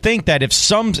 I would think that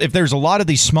if there's a lot of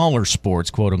these smaller sports,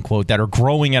 quote unquote, that are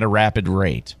growing at a rapid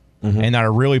rate and that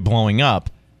are really blowing up,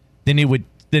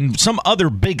 then some other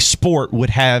big sport would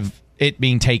have it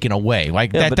being taken away.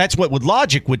 Like that's what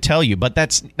logic would tell you, but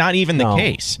that's not even the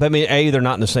case. I mean, A, they're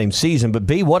not in the same season, but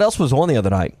B, what else was on the other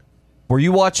night? Were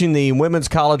you watching the Women's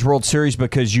College World Series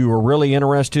because you were really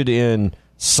interested in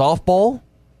softball?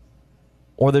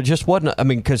 Or there just wasn't,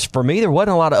 because for me, there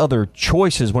wasn't a lot of other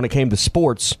choices when it came to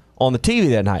sports on the TV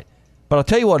that night. But I'll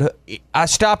tell you what, I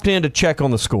stopped in to check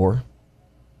on the score.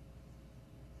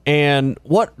 And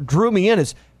what drew me in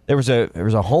is there was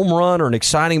a home run or an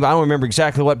exciting, I don't remember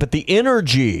exactly what, but the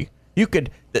energy,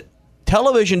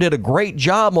 television did a great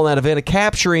job on that event of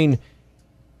capturing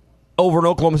over in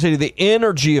Oklahoma City the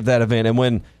energy of that event.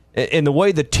 And the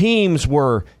way the teams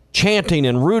were chanting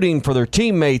and rooting for their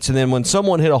teammates, and then when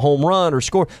someone hit a home run or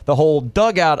scored, the whole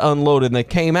dugout unloaded and they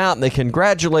came out and they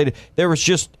congratulated. There was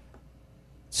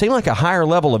seemed like a higher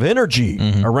level of energy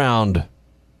around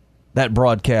that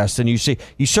broadcast than you see.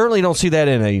 You certainly don't see that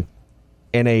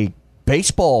in a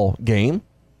baseball game,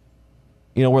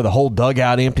 where the whole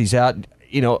dugout empties out,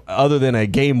 other than a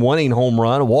game-winning home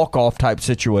run, a walk-off type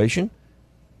situation.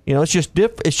 It's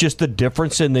just the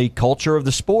difference in the culture of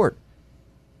the sport.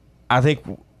 I think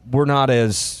we're not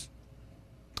as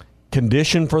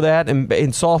conditioned for that in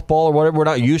softball or whatever. We're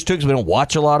not used to it because we don't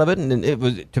watch a lot of it. And it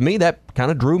was, to me, that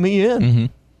kind of drew me in. Mm-hmm.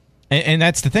 And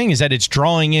that's the thing, is that it's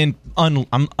drawing in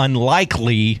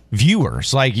unlikely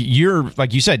viewers. Like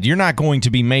you said, you're not going to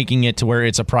be making it to where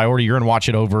it's a priority. You're going to watch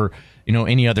it over,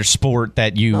 any other sport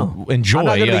that you enjoy. I'm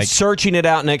not going to be searching it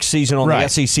out next season on the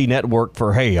SEC network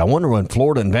for, hey, I wonder when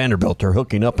Florida and Vanderbilt are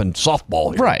hooking up in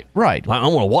softball here. Right. I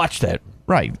want to watch that.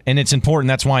 Right, and it's important.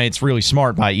 That's why it's really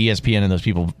smart by ESPN and those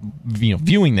people,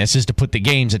 viewing this, is to put the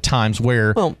games at times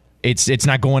where it's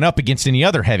not going up against any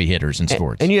other heavy hitters in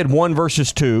sports. And you had 1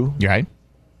 versus 2, right,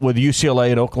 with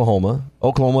UCLA and Oklahoma.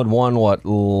 Oklahoma had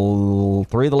won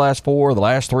 3 of the last 4, the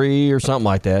last 3, or something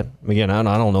like that. Again, I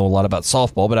don't know a lot about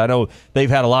softball, but I know they've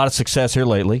had a lot of success here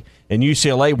lately. And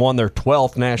UCLA won their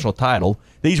 12th national title.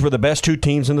 These were the best 2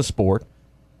 teams in the sport,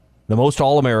 the most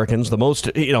All-Americans, the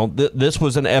most. This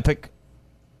was an epic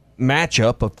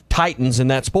matchup of titans in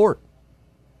that sport.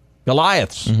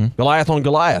 Goliaths. Goliath on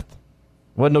Goliath.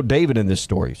 Wasn't no David in this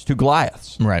story. It's 2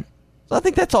 Goliaths. Right. So I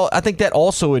think that's all. I think that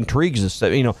also intrigues us.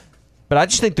 But I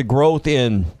just think the growth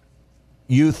in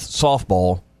youth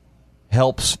softball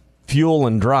helps fuel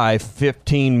and drive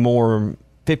 15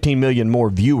 million more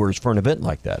viewers for an event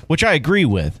like that. Which I agree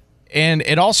with. And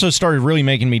it also started really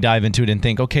making me dive into it and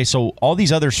think, okay, so all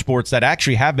these other sports that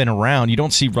actually have been around, you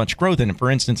don't see much growth in it.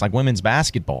 For instance, like women's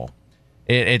basketball.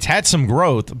 It's had some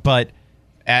growth, but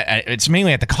it's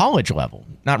mainly at the college level,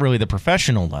 not really the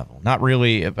professional level, not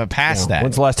really past that.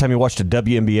 When's the last time you watched a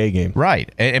WNBA game? Right.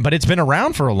 But it's been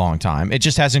around for a long time. It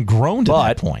just hasn't grown to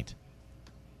that point.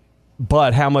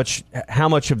 But how much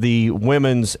of the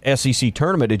women's SEC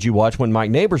tournament did you watch when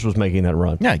Mike Neighbors was making that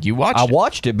run? Yeah, you watched it. I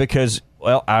watched it because,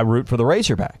 I root for the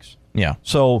Razorbacks. Yeah.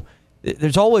 So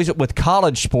there's always, with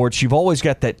college sports, you've always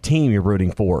got that team you're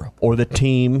rooting for, or the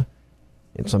team,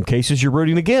 in some cases, you're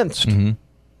rooting against. Mm-hmm.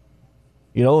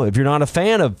 If you're not a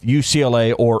fan of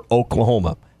UCLA or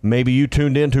Oklahoma, maybe you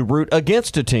tuned in to root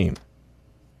against a team.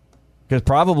 Because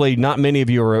probably not many of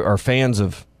you are fans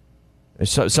of,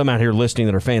 some out here listening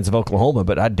that are fans of Oklahoma,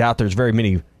 but I doubt there's very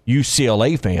many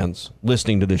UCLA fans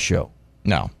listening to this show.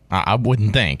 No, I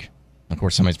wouldn't think. Of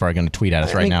course, somebody's probably going to tweet at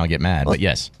us right now and get mad, but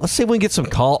yes. Let's see if we can get some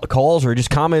calls or just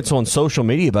comments on social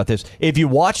media about this. If you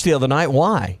watched the other night,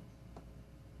 why?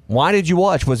 Why did you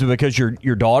watch? Was it because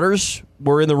your daughters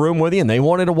were in the room with you and they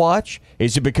wanted to watch?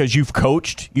 Is it because you've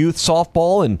coached youth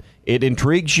softball and it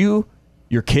intrigues you?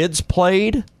 Your kids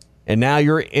played and now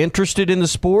you're interested in the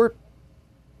sport?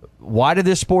 Why did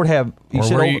this sport have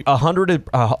over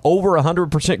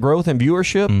 100% growth in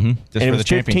viewership? Mm-hmm. And it was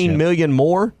 15 million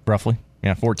more? Roughly.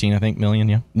 Yeah, 14, I think, million,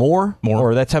 yeah. More?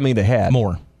 Or that's how many they had?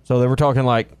 More. So they were talking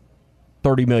like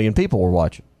 30 million people were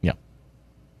watching. Yeah.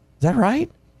 Is that right?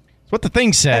 That's what the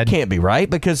thing said. That can't be right,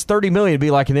 because 30 million would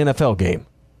be like an NFL game.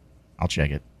 I'll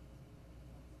check it.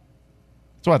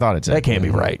 That's what I thought it said. That can't be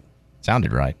right.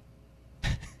 Sounded right.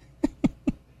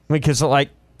 Because like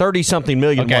 30-something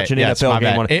million watch an NFL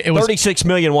game. It was 36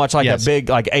 million watch like a big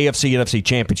AFC, NFC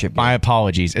championship game. My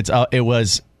apologies. It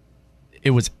was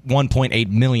it was 1.8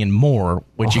 million more,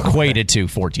 which equated to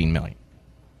 14 million.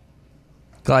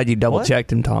 Glad you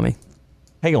double-checked him, Tommy.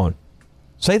 Hang on.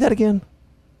 Say that again?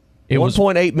 It was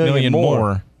 1.8 million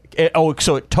more.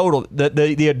 So it totaled,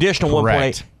 the additional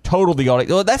 1.8 totaled the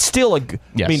audience. Well, that's still yes.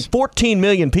 I mean, 14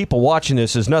 million people watching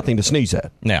this is nothing to sneeze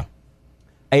at. Yeah.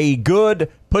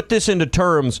 Put this into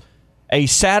terms, a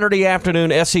Saturday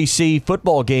afternoon SEC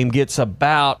football game gets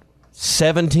about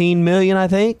 17 million, I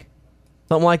think.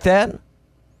 Something like that.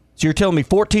 So you're telling me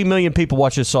 14 million people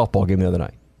watched this softball game the other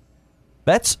night.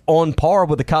 That's on par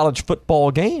with the college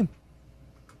football game.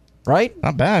 Right?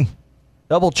 Not bad.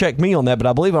 Double check me on that, but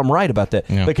I believe I'm right about that.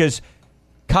 Yeah. Because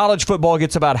college football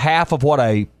gets about half of what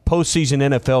a postseason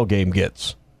NFL game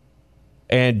gets.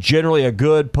 And generally a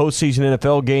good postseason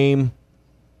NFL game,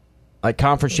 like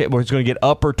conference, where it's going to get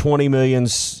upper 20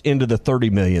 millions into the 30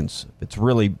 millions. It's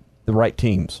really the right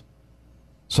teams.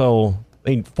 So, I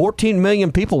mean, 14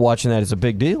 million people watching that is a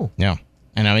big deal. Yeah.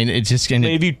 And I mean, it's just going to...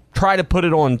 if you try to put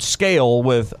it on scale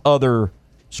with other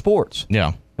sports.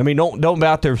 Yeah. I mean, don't be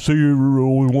out there, see,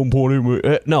 only 1.8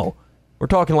 million. No. We're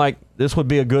talking like this would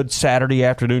be a good Saturday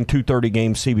afternoon, 2:30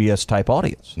 game CBS type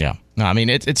audience. Yeah. No, I mean,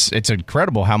 it's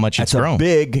incredible how much it's grown. It's a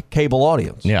big cable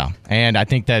audience. Yeah. And I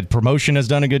think that promotion has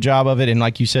done a good job of it. And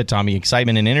like you said, Tommy,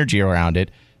 excitement and energy around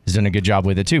it has done a good job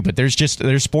with it too. But there's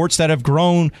sports that have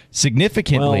grown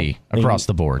significantly across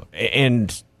the board.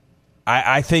 And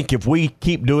I think if we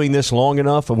keep doing this long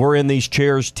enough and we're in these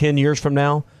chairs 10 years from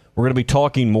now, we're going to be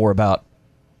talking more about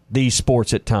these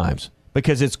sports at times.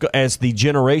 Because as the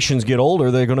generations get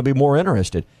older, they're going to be more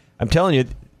interested. I'm telling you,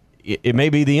 it may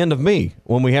be the end of me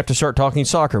when we have to start talking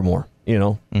soccer more, you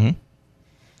know. Mm-hmm.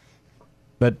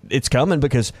 But it's coming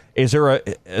because is there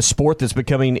a sport that's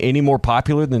becoming any more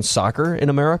popular than soccer in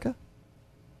America?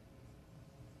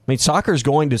 I mean, soccer is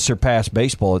going to surpass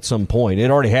baseball at some point. It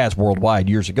already has worldwide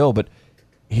years ago, but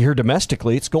here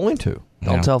domestically, it's going to.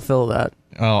 Don't tell Phil that.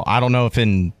 Oh, I don't know if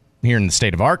here in the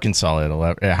state of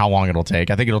Arkansas, how long it'll take.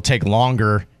 I think it'll take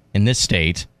longer in this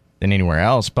state than anywhere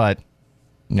else, but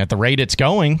at the rate it's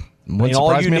going,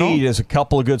 all you need is a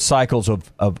couple of good cycles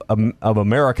of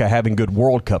America having good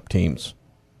World Cup teams.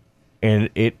 And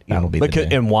that'll be the day.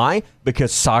 And why?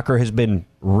 Because soccer has been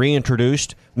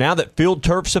reintroduced. Now that field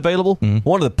turf's available,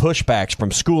 one of the pushbacks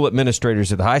from school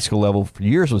administrators at the high school level for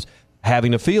years was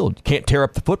having a field. You can't tear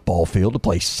up the football field to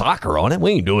play soccer on it.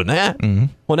 We ain't doing that. Mm-hmm.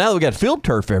 Well, now that we got field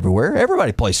turf everywhere,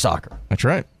 everybody plays soccer. That's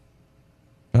right.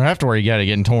 You don't have to worry you got it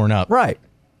getting torn up. Right.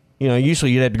 You know, usually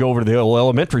you'd have to go over to the old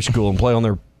elementary school and play on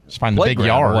their just find the big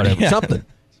yard or whatever, something.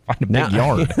 Find a big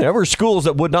yard. There were schools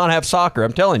that would not have soccer.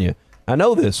 I'm telling you. I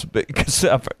know this because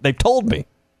they've told me.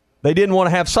 They didn't want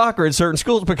to have soccer in certain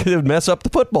schools because it would mess up the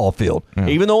football field. Yeah.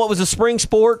 Even though it was a spring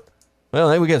sport, well,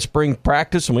 hey, we got spring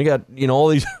practice and we got, all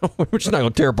these. We're just not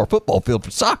going to tear up our football field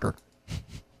for soccer.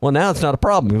 Well, now it's not a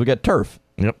problem. We got turf.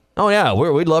 Yep. Oh, yeah,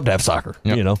 we'd love to have soccer,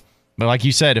 But like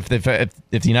you said, if the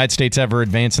United States ever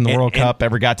advanced in the World Cup,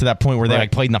 ever got to that point where they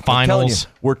played in the finals.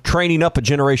 We're training up a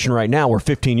generation right now where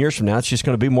 15 years from now, it's just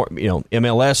going to be more,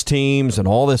 MLS teams and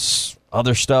all this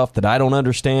other stuff that I don't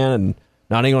understand and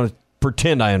not even going to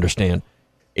pretend I understand.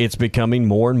 It's becoming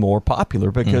more and more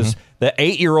popular because the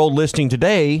 8-year-old listening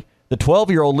today, the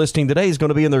 12-year-old listening today is going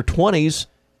to be in their 20s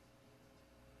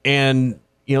and,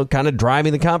 kind of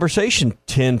driving the conversation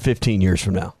 10, 15 years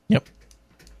from now. Yep.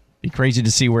 Be crazy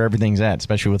to see where everything's at,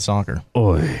 especially with soccer.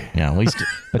 Oy. Yeah, at least.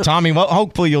 But Tommy,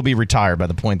 hopefully you'll be retired by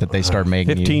the point that they start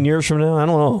making 15 years from now? I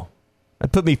don't know.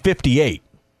 That'd put me 58.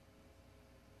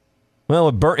 Well,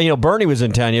 Bernie was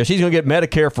in town. She's going to get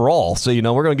Medicare for all. So,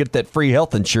 we're going to get that free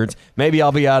health insurance. Maybe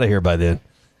I'll be out of here by then.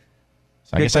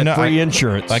 So I guess I know free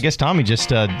insurance. I guess Tommy just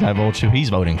divulged who he's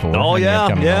voting for. Oh,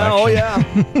 yeah. Yeah, oh,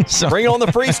 yeah. So. Bring on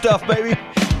the free stuff, baby.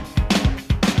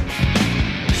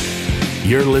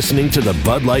 You're listening to the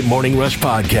Bud Light Morning Rush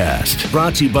Podcast,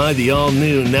 brought to you by the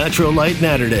all-new Natural Light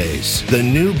Naturdays, the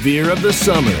new beer of the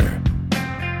summer.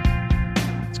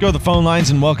 Let's go to the phone lines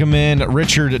and welcome in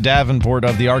Richard Davenport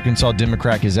of the Arkansas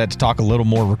Democrat-Gazette to talk a little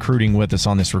more recruiting with us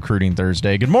on this Recruiting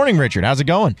Thursday. Good morning, Richard. How's it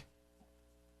going?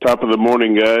 Top of the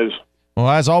morning, guys. Well,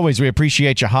 as always, we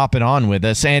appreciate you hopping on with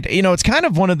us. And, it's kind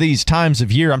of one of these times of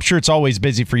year. I'm sure it's always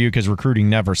busy for you because recruiting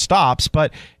never stops.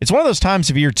 But it's one of those times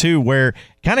of year, too, where it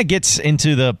kind of gets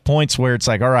into the points where it's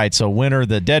like, all right, so when are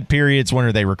the dead periods? When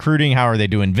are they recruiting? How are they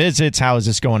doing visits? How is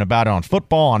this going about it on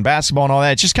football, on basketball, and all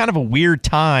that? It's just kind of a weird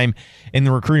time in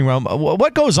the recruiting realm.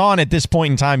 What goes on at this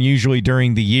point in time usually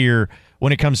during the year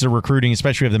when it comes to recruiting,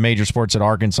 especially of the major sports at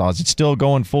Arkansas? Is it still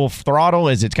going full throttle?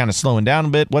 Is it kind of slowing down a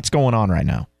bit? What's going on right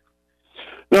now?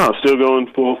 No, still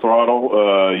going full throttle.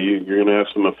 You're going to have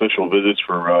some official visits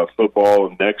for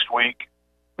football next week.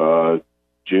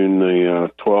 June the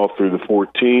 12th through the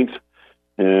 14th.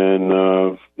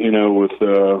 And, with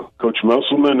Coach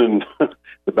Musselman and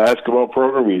the basketball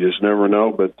program, you just never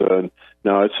know. But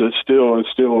no, it's still a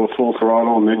full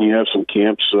throttle. And then you have some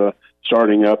camps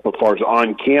starting up as far as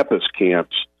on-campus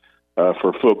camps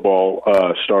for football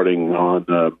starting on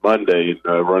Monday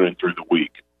and running through the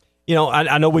week.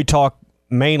 I know we talk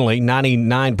mainly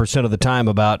 99% of the time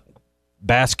about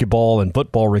basketball and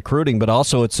football recruiting, but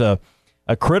also it's a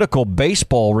critical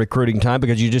baseball recruiting time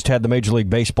because you just had the Major League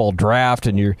Baseball draft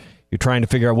and you're trying to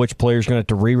figure out which players are going to have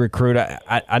to re-recruit.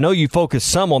 I know you focus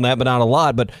some on that, but not a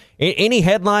lot. But any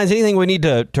headlines, anything we need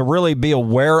to really be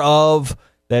aware of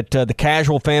that the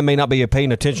casual fan may not be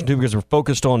paying attention to because we're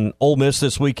focused on Ole Miss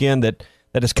this weekend that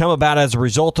has come about as a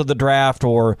result of the draft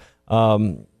or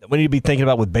we need to be thinking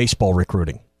about with baseball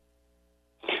recruiting?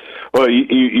 Well,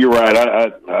 you're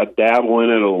right. I dabble in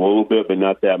it a little bit, but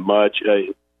not that much.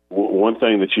 One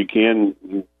thing that you can,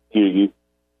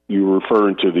 you're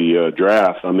referring to the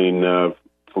draft. I mean,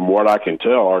 from what I can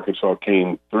tell, Arkansas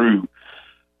came through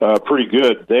pretty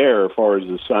good there as far as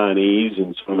the signees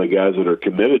and some of the guys that are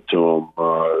committed to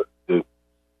them.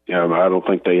 I don't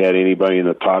think they had anybody in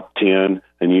the top 10,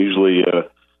 and usually,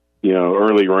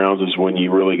 early rounds is when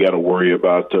you really got to worry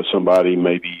about somebody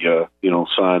maybe,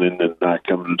 signing and not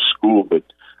coming to school. But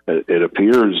it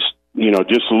appears,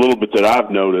 just a little bit that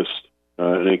I've noticed.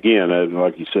 And again,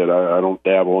 like you said, I don't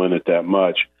dabble in it that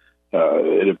much.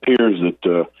 It appears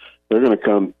that they're going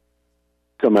to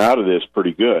come out of this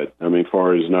pretty good. I mean, as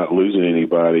far as not losing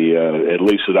anybody, at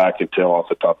least that I can tell off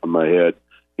the top of my head,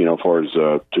 as far as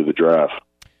to the draft.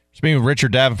 Speaking with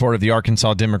Richard Davenport of the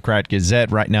Arkansas Democrat-Gazette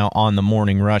right now on the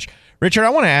Morning Rush. Richard, I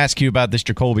want to ask you about this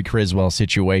Jacoby Criswell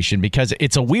situation because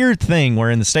it's a weird thing where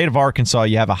in the state of Arkansas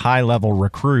you have a high-level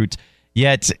recruit,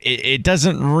 yet it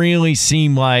doesn't really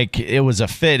seem like it was a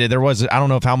fit. I don't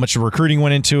know how much recruiting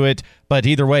went into it, but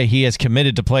either way, he has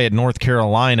committed to play at North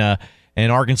Carolina,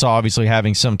 and Arkansas obviously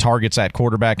having some targets at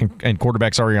quarterback and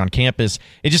quarterbacks already on campus.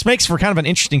 It just makes for kind of an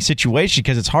interesting situation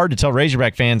because it's hard to tell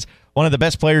Razorback fans one of the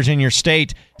best players in your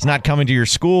state is not coming to your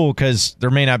school because there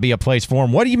may not be a place for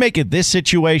him. What do you make of this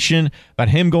situation about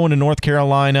him going to North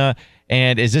Carolina?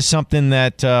 And is this something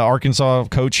that Arkansas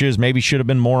coaches maybe should have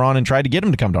been more on and tried to get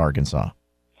him to come to Arkansas?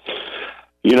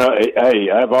 Hey,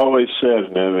 I've always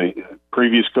said,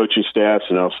 previous coaching staffs,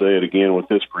 and I'll say it again with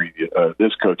this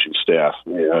coaching staff,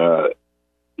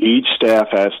 each staff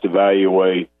has to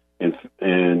evaluate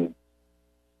and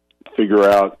figure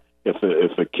out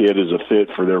if a kid is a fit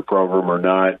for their program or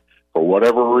not. For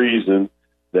whatever reason,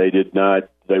 they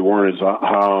weren't as high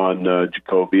on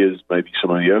Jacoby as maybe some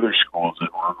of the other schools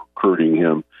that were recruiting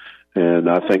him. And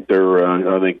I think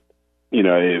when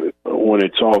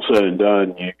it's all said and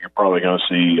done, you're probably going to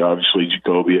see obviously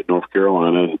Jacoby at North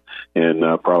Carolina and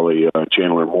probably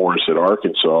Chandler Morris at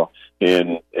Arkansas.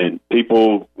 And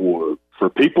for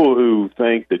people who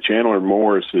think that Chandler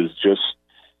Morris is just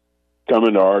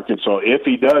coming to Arkansas, if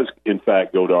he does in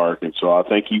fact go to Arkansas, I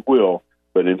think he will.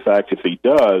 But in fact, if he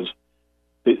does,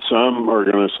 some are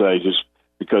going to say just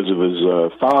because of his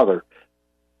father.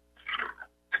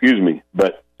 Excuse me,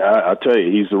 but I tell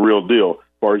you, he's the real deal. As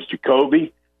far as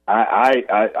Jacoby,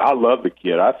 I love the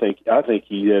kid. I think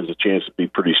he has a chance to be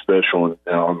pretty special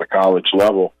on the college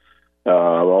level. I've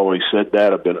always said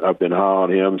that. I've been high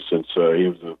on him since he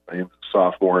was a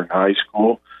sophomore in high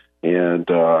school, and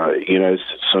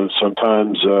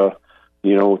sometimes through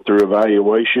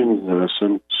evaluation,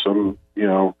 some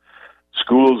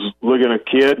schools look at a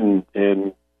kid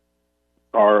and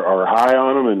are high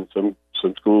on him, and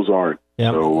some schools aren't.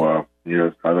 Yep. So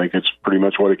I think it's pretty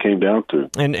much what it came down to.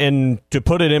 And to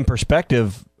put it in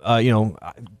perspective,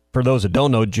 for those that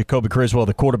don't know, Jacoby Criswell,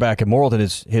 the quarterback at Morrilton,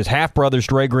 his half brother's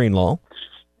Dre Greenlaw,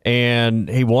 and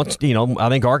he wants. I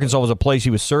think Arkansas was a place he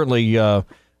was certainly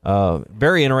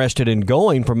very interested in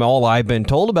going. From all I've been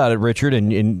told about it, Richard,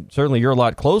 and certainly you're a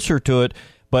lot closer to it.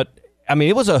 But I mean,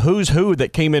 it was a who's who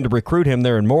that came in to recruit him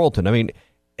there in Morrilton. I mean,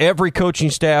 every coaching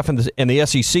staff in the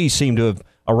SEC seemed to have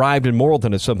arrived in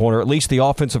Morrilton at some point, or at least the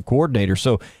offensive coordinator.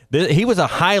 So he was a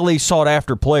highly sought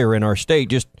after player in our state.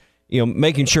 Just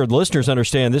making sure the listeners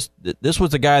understand this was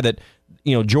the guy that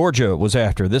Georgia was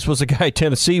after. This was the guy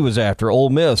Tennessee was after. Ole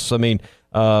Miss. I mean,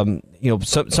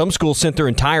 some schools sent their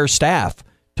entire staff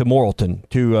to Morrilton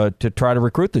to try to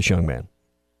recruit this young man.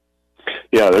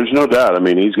 Yeah, there's no doubt. I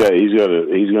mean, he's got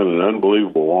an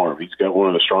unbelievable arm. He's got one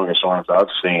of the strongest arms I've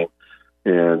seen.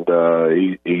 And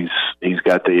he's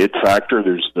got the it factor.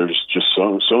 There's just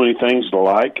so many things to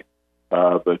like,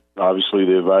 but obviously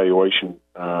the evaluation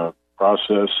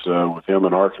process with him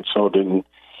in Arkansas didn't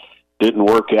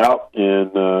work out,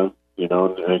 and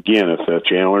And again, if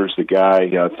Chandler's the guy,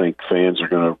 I think fans are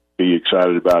going to be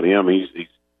excited about him. He's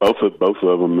both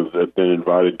of them have been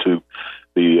invited to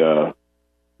the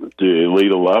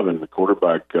Elite 11, the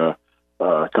quarterback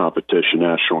competition,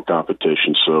 national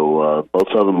competition. So both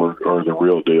of them are the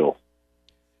real deal.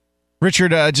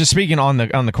 Richard, just speaking on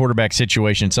the quarterback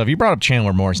situation stuff, you brought up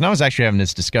Chandler Morris, and I was actually having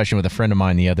this discussion with a friend of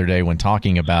mine the other day when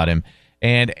talking about him.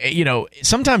 And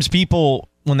sometimes people,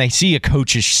 when they see a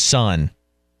coach's son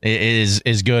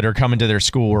is good or coming to their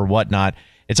school or whatnot,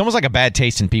 it's almost like a bad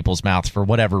taste in people's mouths for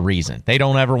whatever reason. They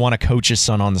don't ever want a coach's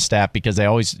son on the staff because they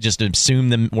always just assume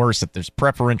the worst, that there's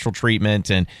preferential treatment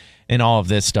and all of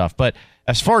this stuff. But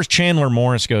as far as Chandler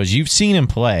Morris goes, you've seen him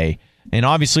play, and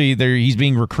obviously he's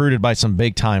being recruited by some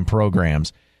big-time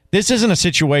programs. This isn't a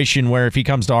situation where if he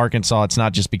comes to Arkansas, it's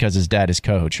not just because his dad is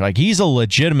coach. Like, he's a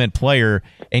legitimate player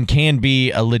and can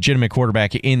be a legitimate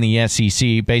quarterback in the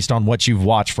SEC based on what you've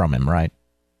watched from him, right?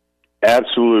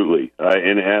 Absolutely.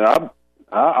 And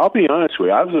I'll be honest with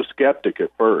you, I was a skeptic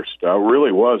at first. I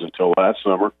really was until last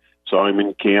summer. Saw him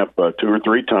in camp 2 or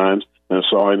 3 times, and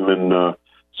saw him in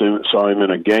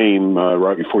a game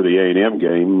right before the A&M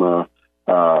game.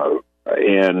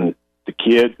 And the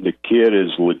kid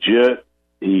is legit.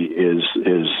 His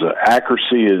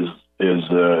accuracy is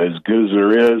as good as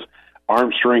there is.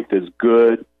 Arm strength is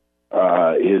good.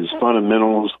 His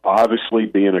fundamentals, obviously,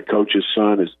 being a coach's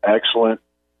son, is excellent.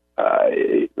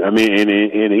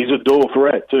 And he's a dual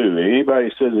threat too.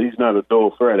 Anybody says he's not a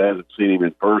dual threat hasn't seen him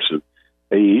in person.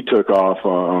 He took off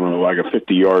on like a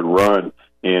 50-yard run,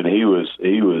 and he was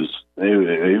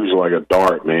like a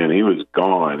dart, man. He was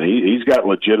gone. He's got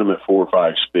legitimate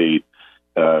 4.5 speed,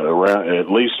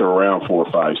 at least around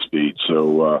 4.5 speed.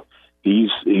 So he's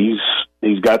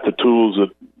got the tools that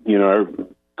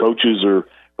coaches are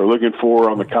looking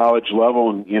for on the college level.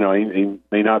 And he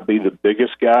may not be the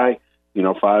biggest guy,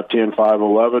 5'10",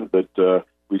 5'11", but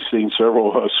we've seen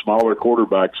several smaller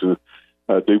quarterbacks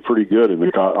do pretty good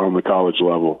on the college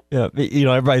level. Yeah,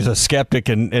 everybody's a skeptic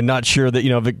and not sure that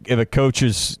if a coach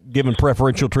is giving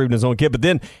preferential treatment to his own kid. But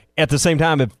then at the same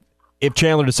time, if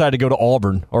Chandler decided to go to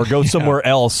Auburn or go somewhere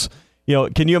else,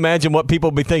 can you imagine what people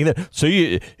would be thinking? That,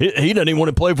 see, he doesn't even want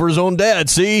to play for his own dad.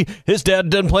 See, his dad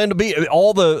doesn't plan to be.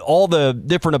 All the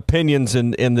different opinions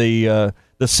and the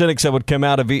cynics that would come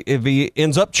out if he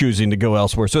ends up choosing to go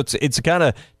elsewhere. So it's a kind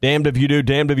of damned if you do,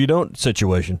 damned if you don't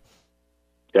situation.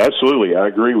 Absolutely, I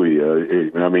agree with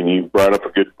you. You brought up a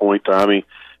good point, Tommy.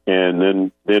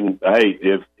 And then hey,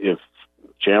 if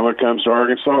Chandler comes to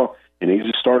Arkansas and he's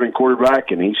a starting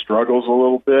quarterback and he struggles a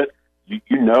little bit,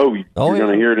 you're going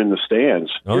to hear it in the stands.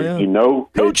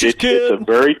 Coach's kid. It's a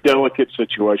very delicate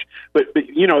situation. But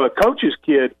a coach's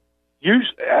kid.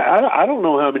 I don't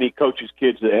know how many coaches'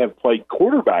 kids that have played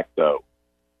quarterback though.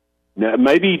 Now,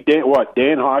 maybe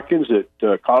Dan Hawkins at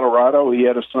Colorado, he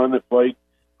had a son that played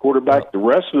quarterback. The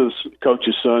rest of the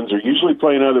coaches' sons are usually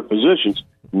playing other positions,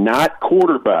 not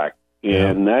quarterback,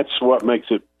 and that's what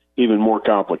makes it even more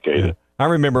complicated. Yeah. I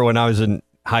remember when I was in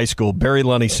high school, Barry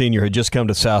Lunny Sr. had just come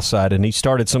to Southside, and he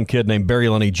started some kid named Barry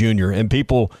Lunny Jr., and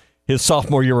people his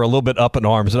sophomore year were a little bit up in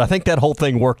arms, and I think that whole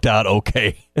thing worked out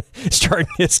okay, starting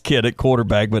this kid at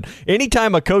quarterback. But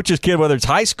anytime a coach's kid, whether it's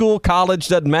high school, college,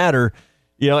 doesn't matter,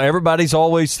 everybody's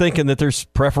always thinking that there's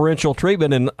preferential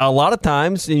treatment, and a lot of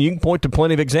times, and you can point to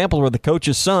plenty of examples where the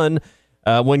coach's son,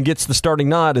 when gets the starting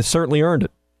nod, has certainly earned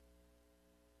it.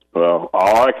 Well,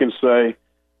 all I can say,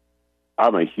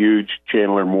 I'm a huge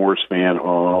Chandler Morris fan,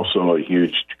 also a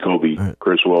huge Jacoby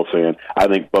Criswell fan. I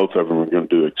think both of them are going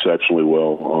to do exceptionally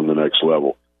well on the next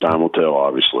level. Time will tell,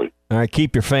 obviously. All right,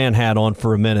 keep your fan hat on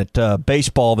for a minute.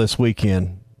 Baseball this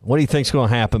weekend. What do you think's going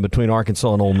to happen between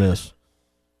Arkansas and Ole Miss?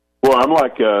 Well, I'm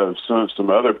like some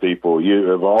other people.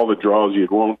 Of all the draws you'd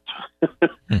want,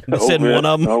 send one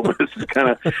of them. Ole Miss kind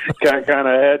of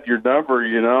had your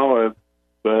number,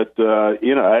 But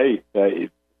hey.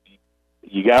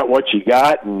 You got what you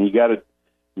got, and you got a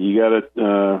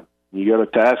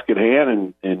task at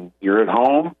hand, and you're at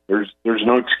home. There's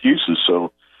no excuses.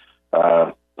 So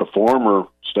perform or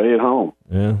stay at home.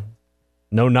 Yeah.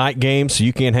 No night games, so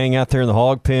you can't hang out there in the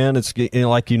hog pen. It's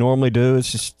like you normally do.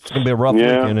 It's going to be a rough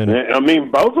weekend.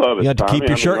 And both of us. You have to keep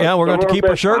your shirt. Yeah, we're going to keep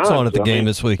our shirts on at the game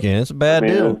this weekend. It's a bad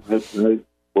deal.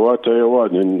 Well, I tell you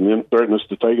what, and them threaten us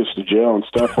to take us to jail and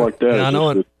stuff like that. Yeah, I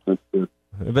know it.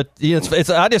 But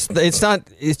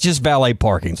it's just valet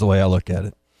parking is the way I look at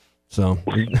it. So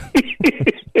I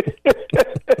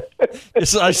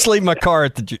just leave my car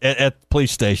at the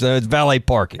police station. It's valet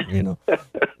parking,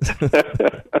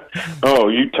 Oh,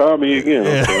 you taught me again.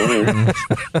 Yeah.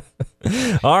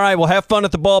 All right, well, have fun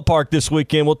at the ballpark this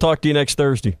weekend. We'll talk to you next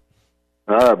Thursday.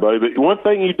 All right, buddy. But one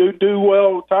thing you do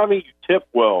well, Tommy, you tip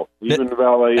well, even the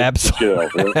valet.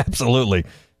 Absolutely.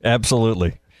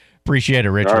 Absolutely. Appreciate it,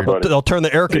 Richard. Right, they'll turn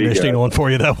the air conditioning on for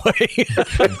you that way.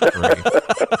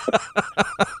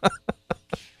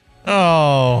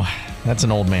 Oh, that's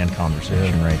an old man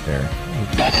conversation right there.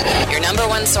 Your number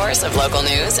one source of local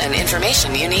news and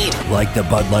information you need. Like the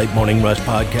Bud Light Morning Rush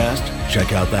podcast?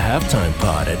 Check out the Halftime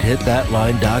Pod at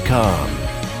hitthatline.com.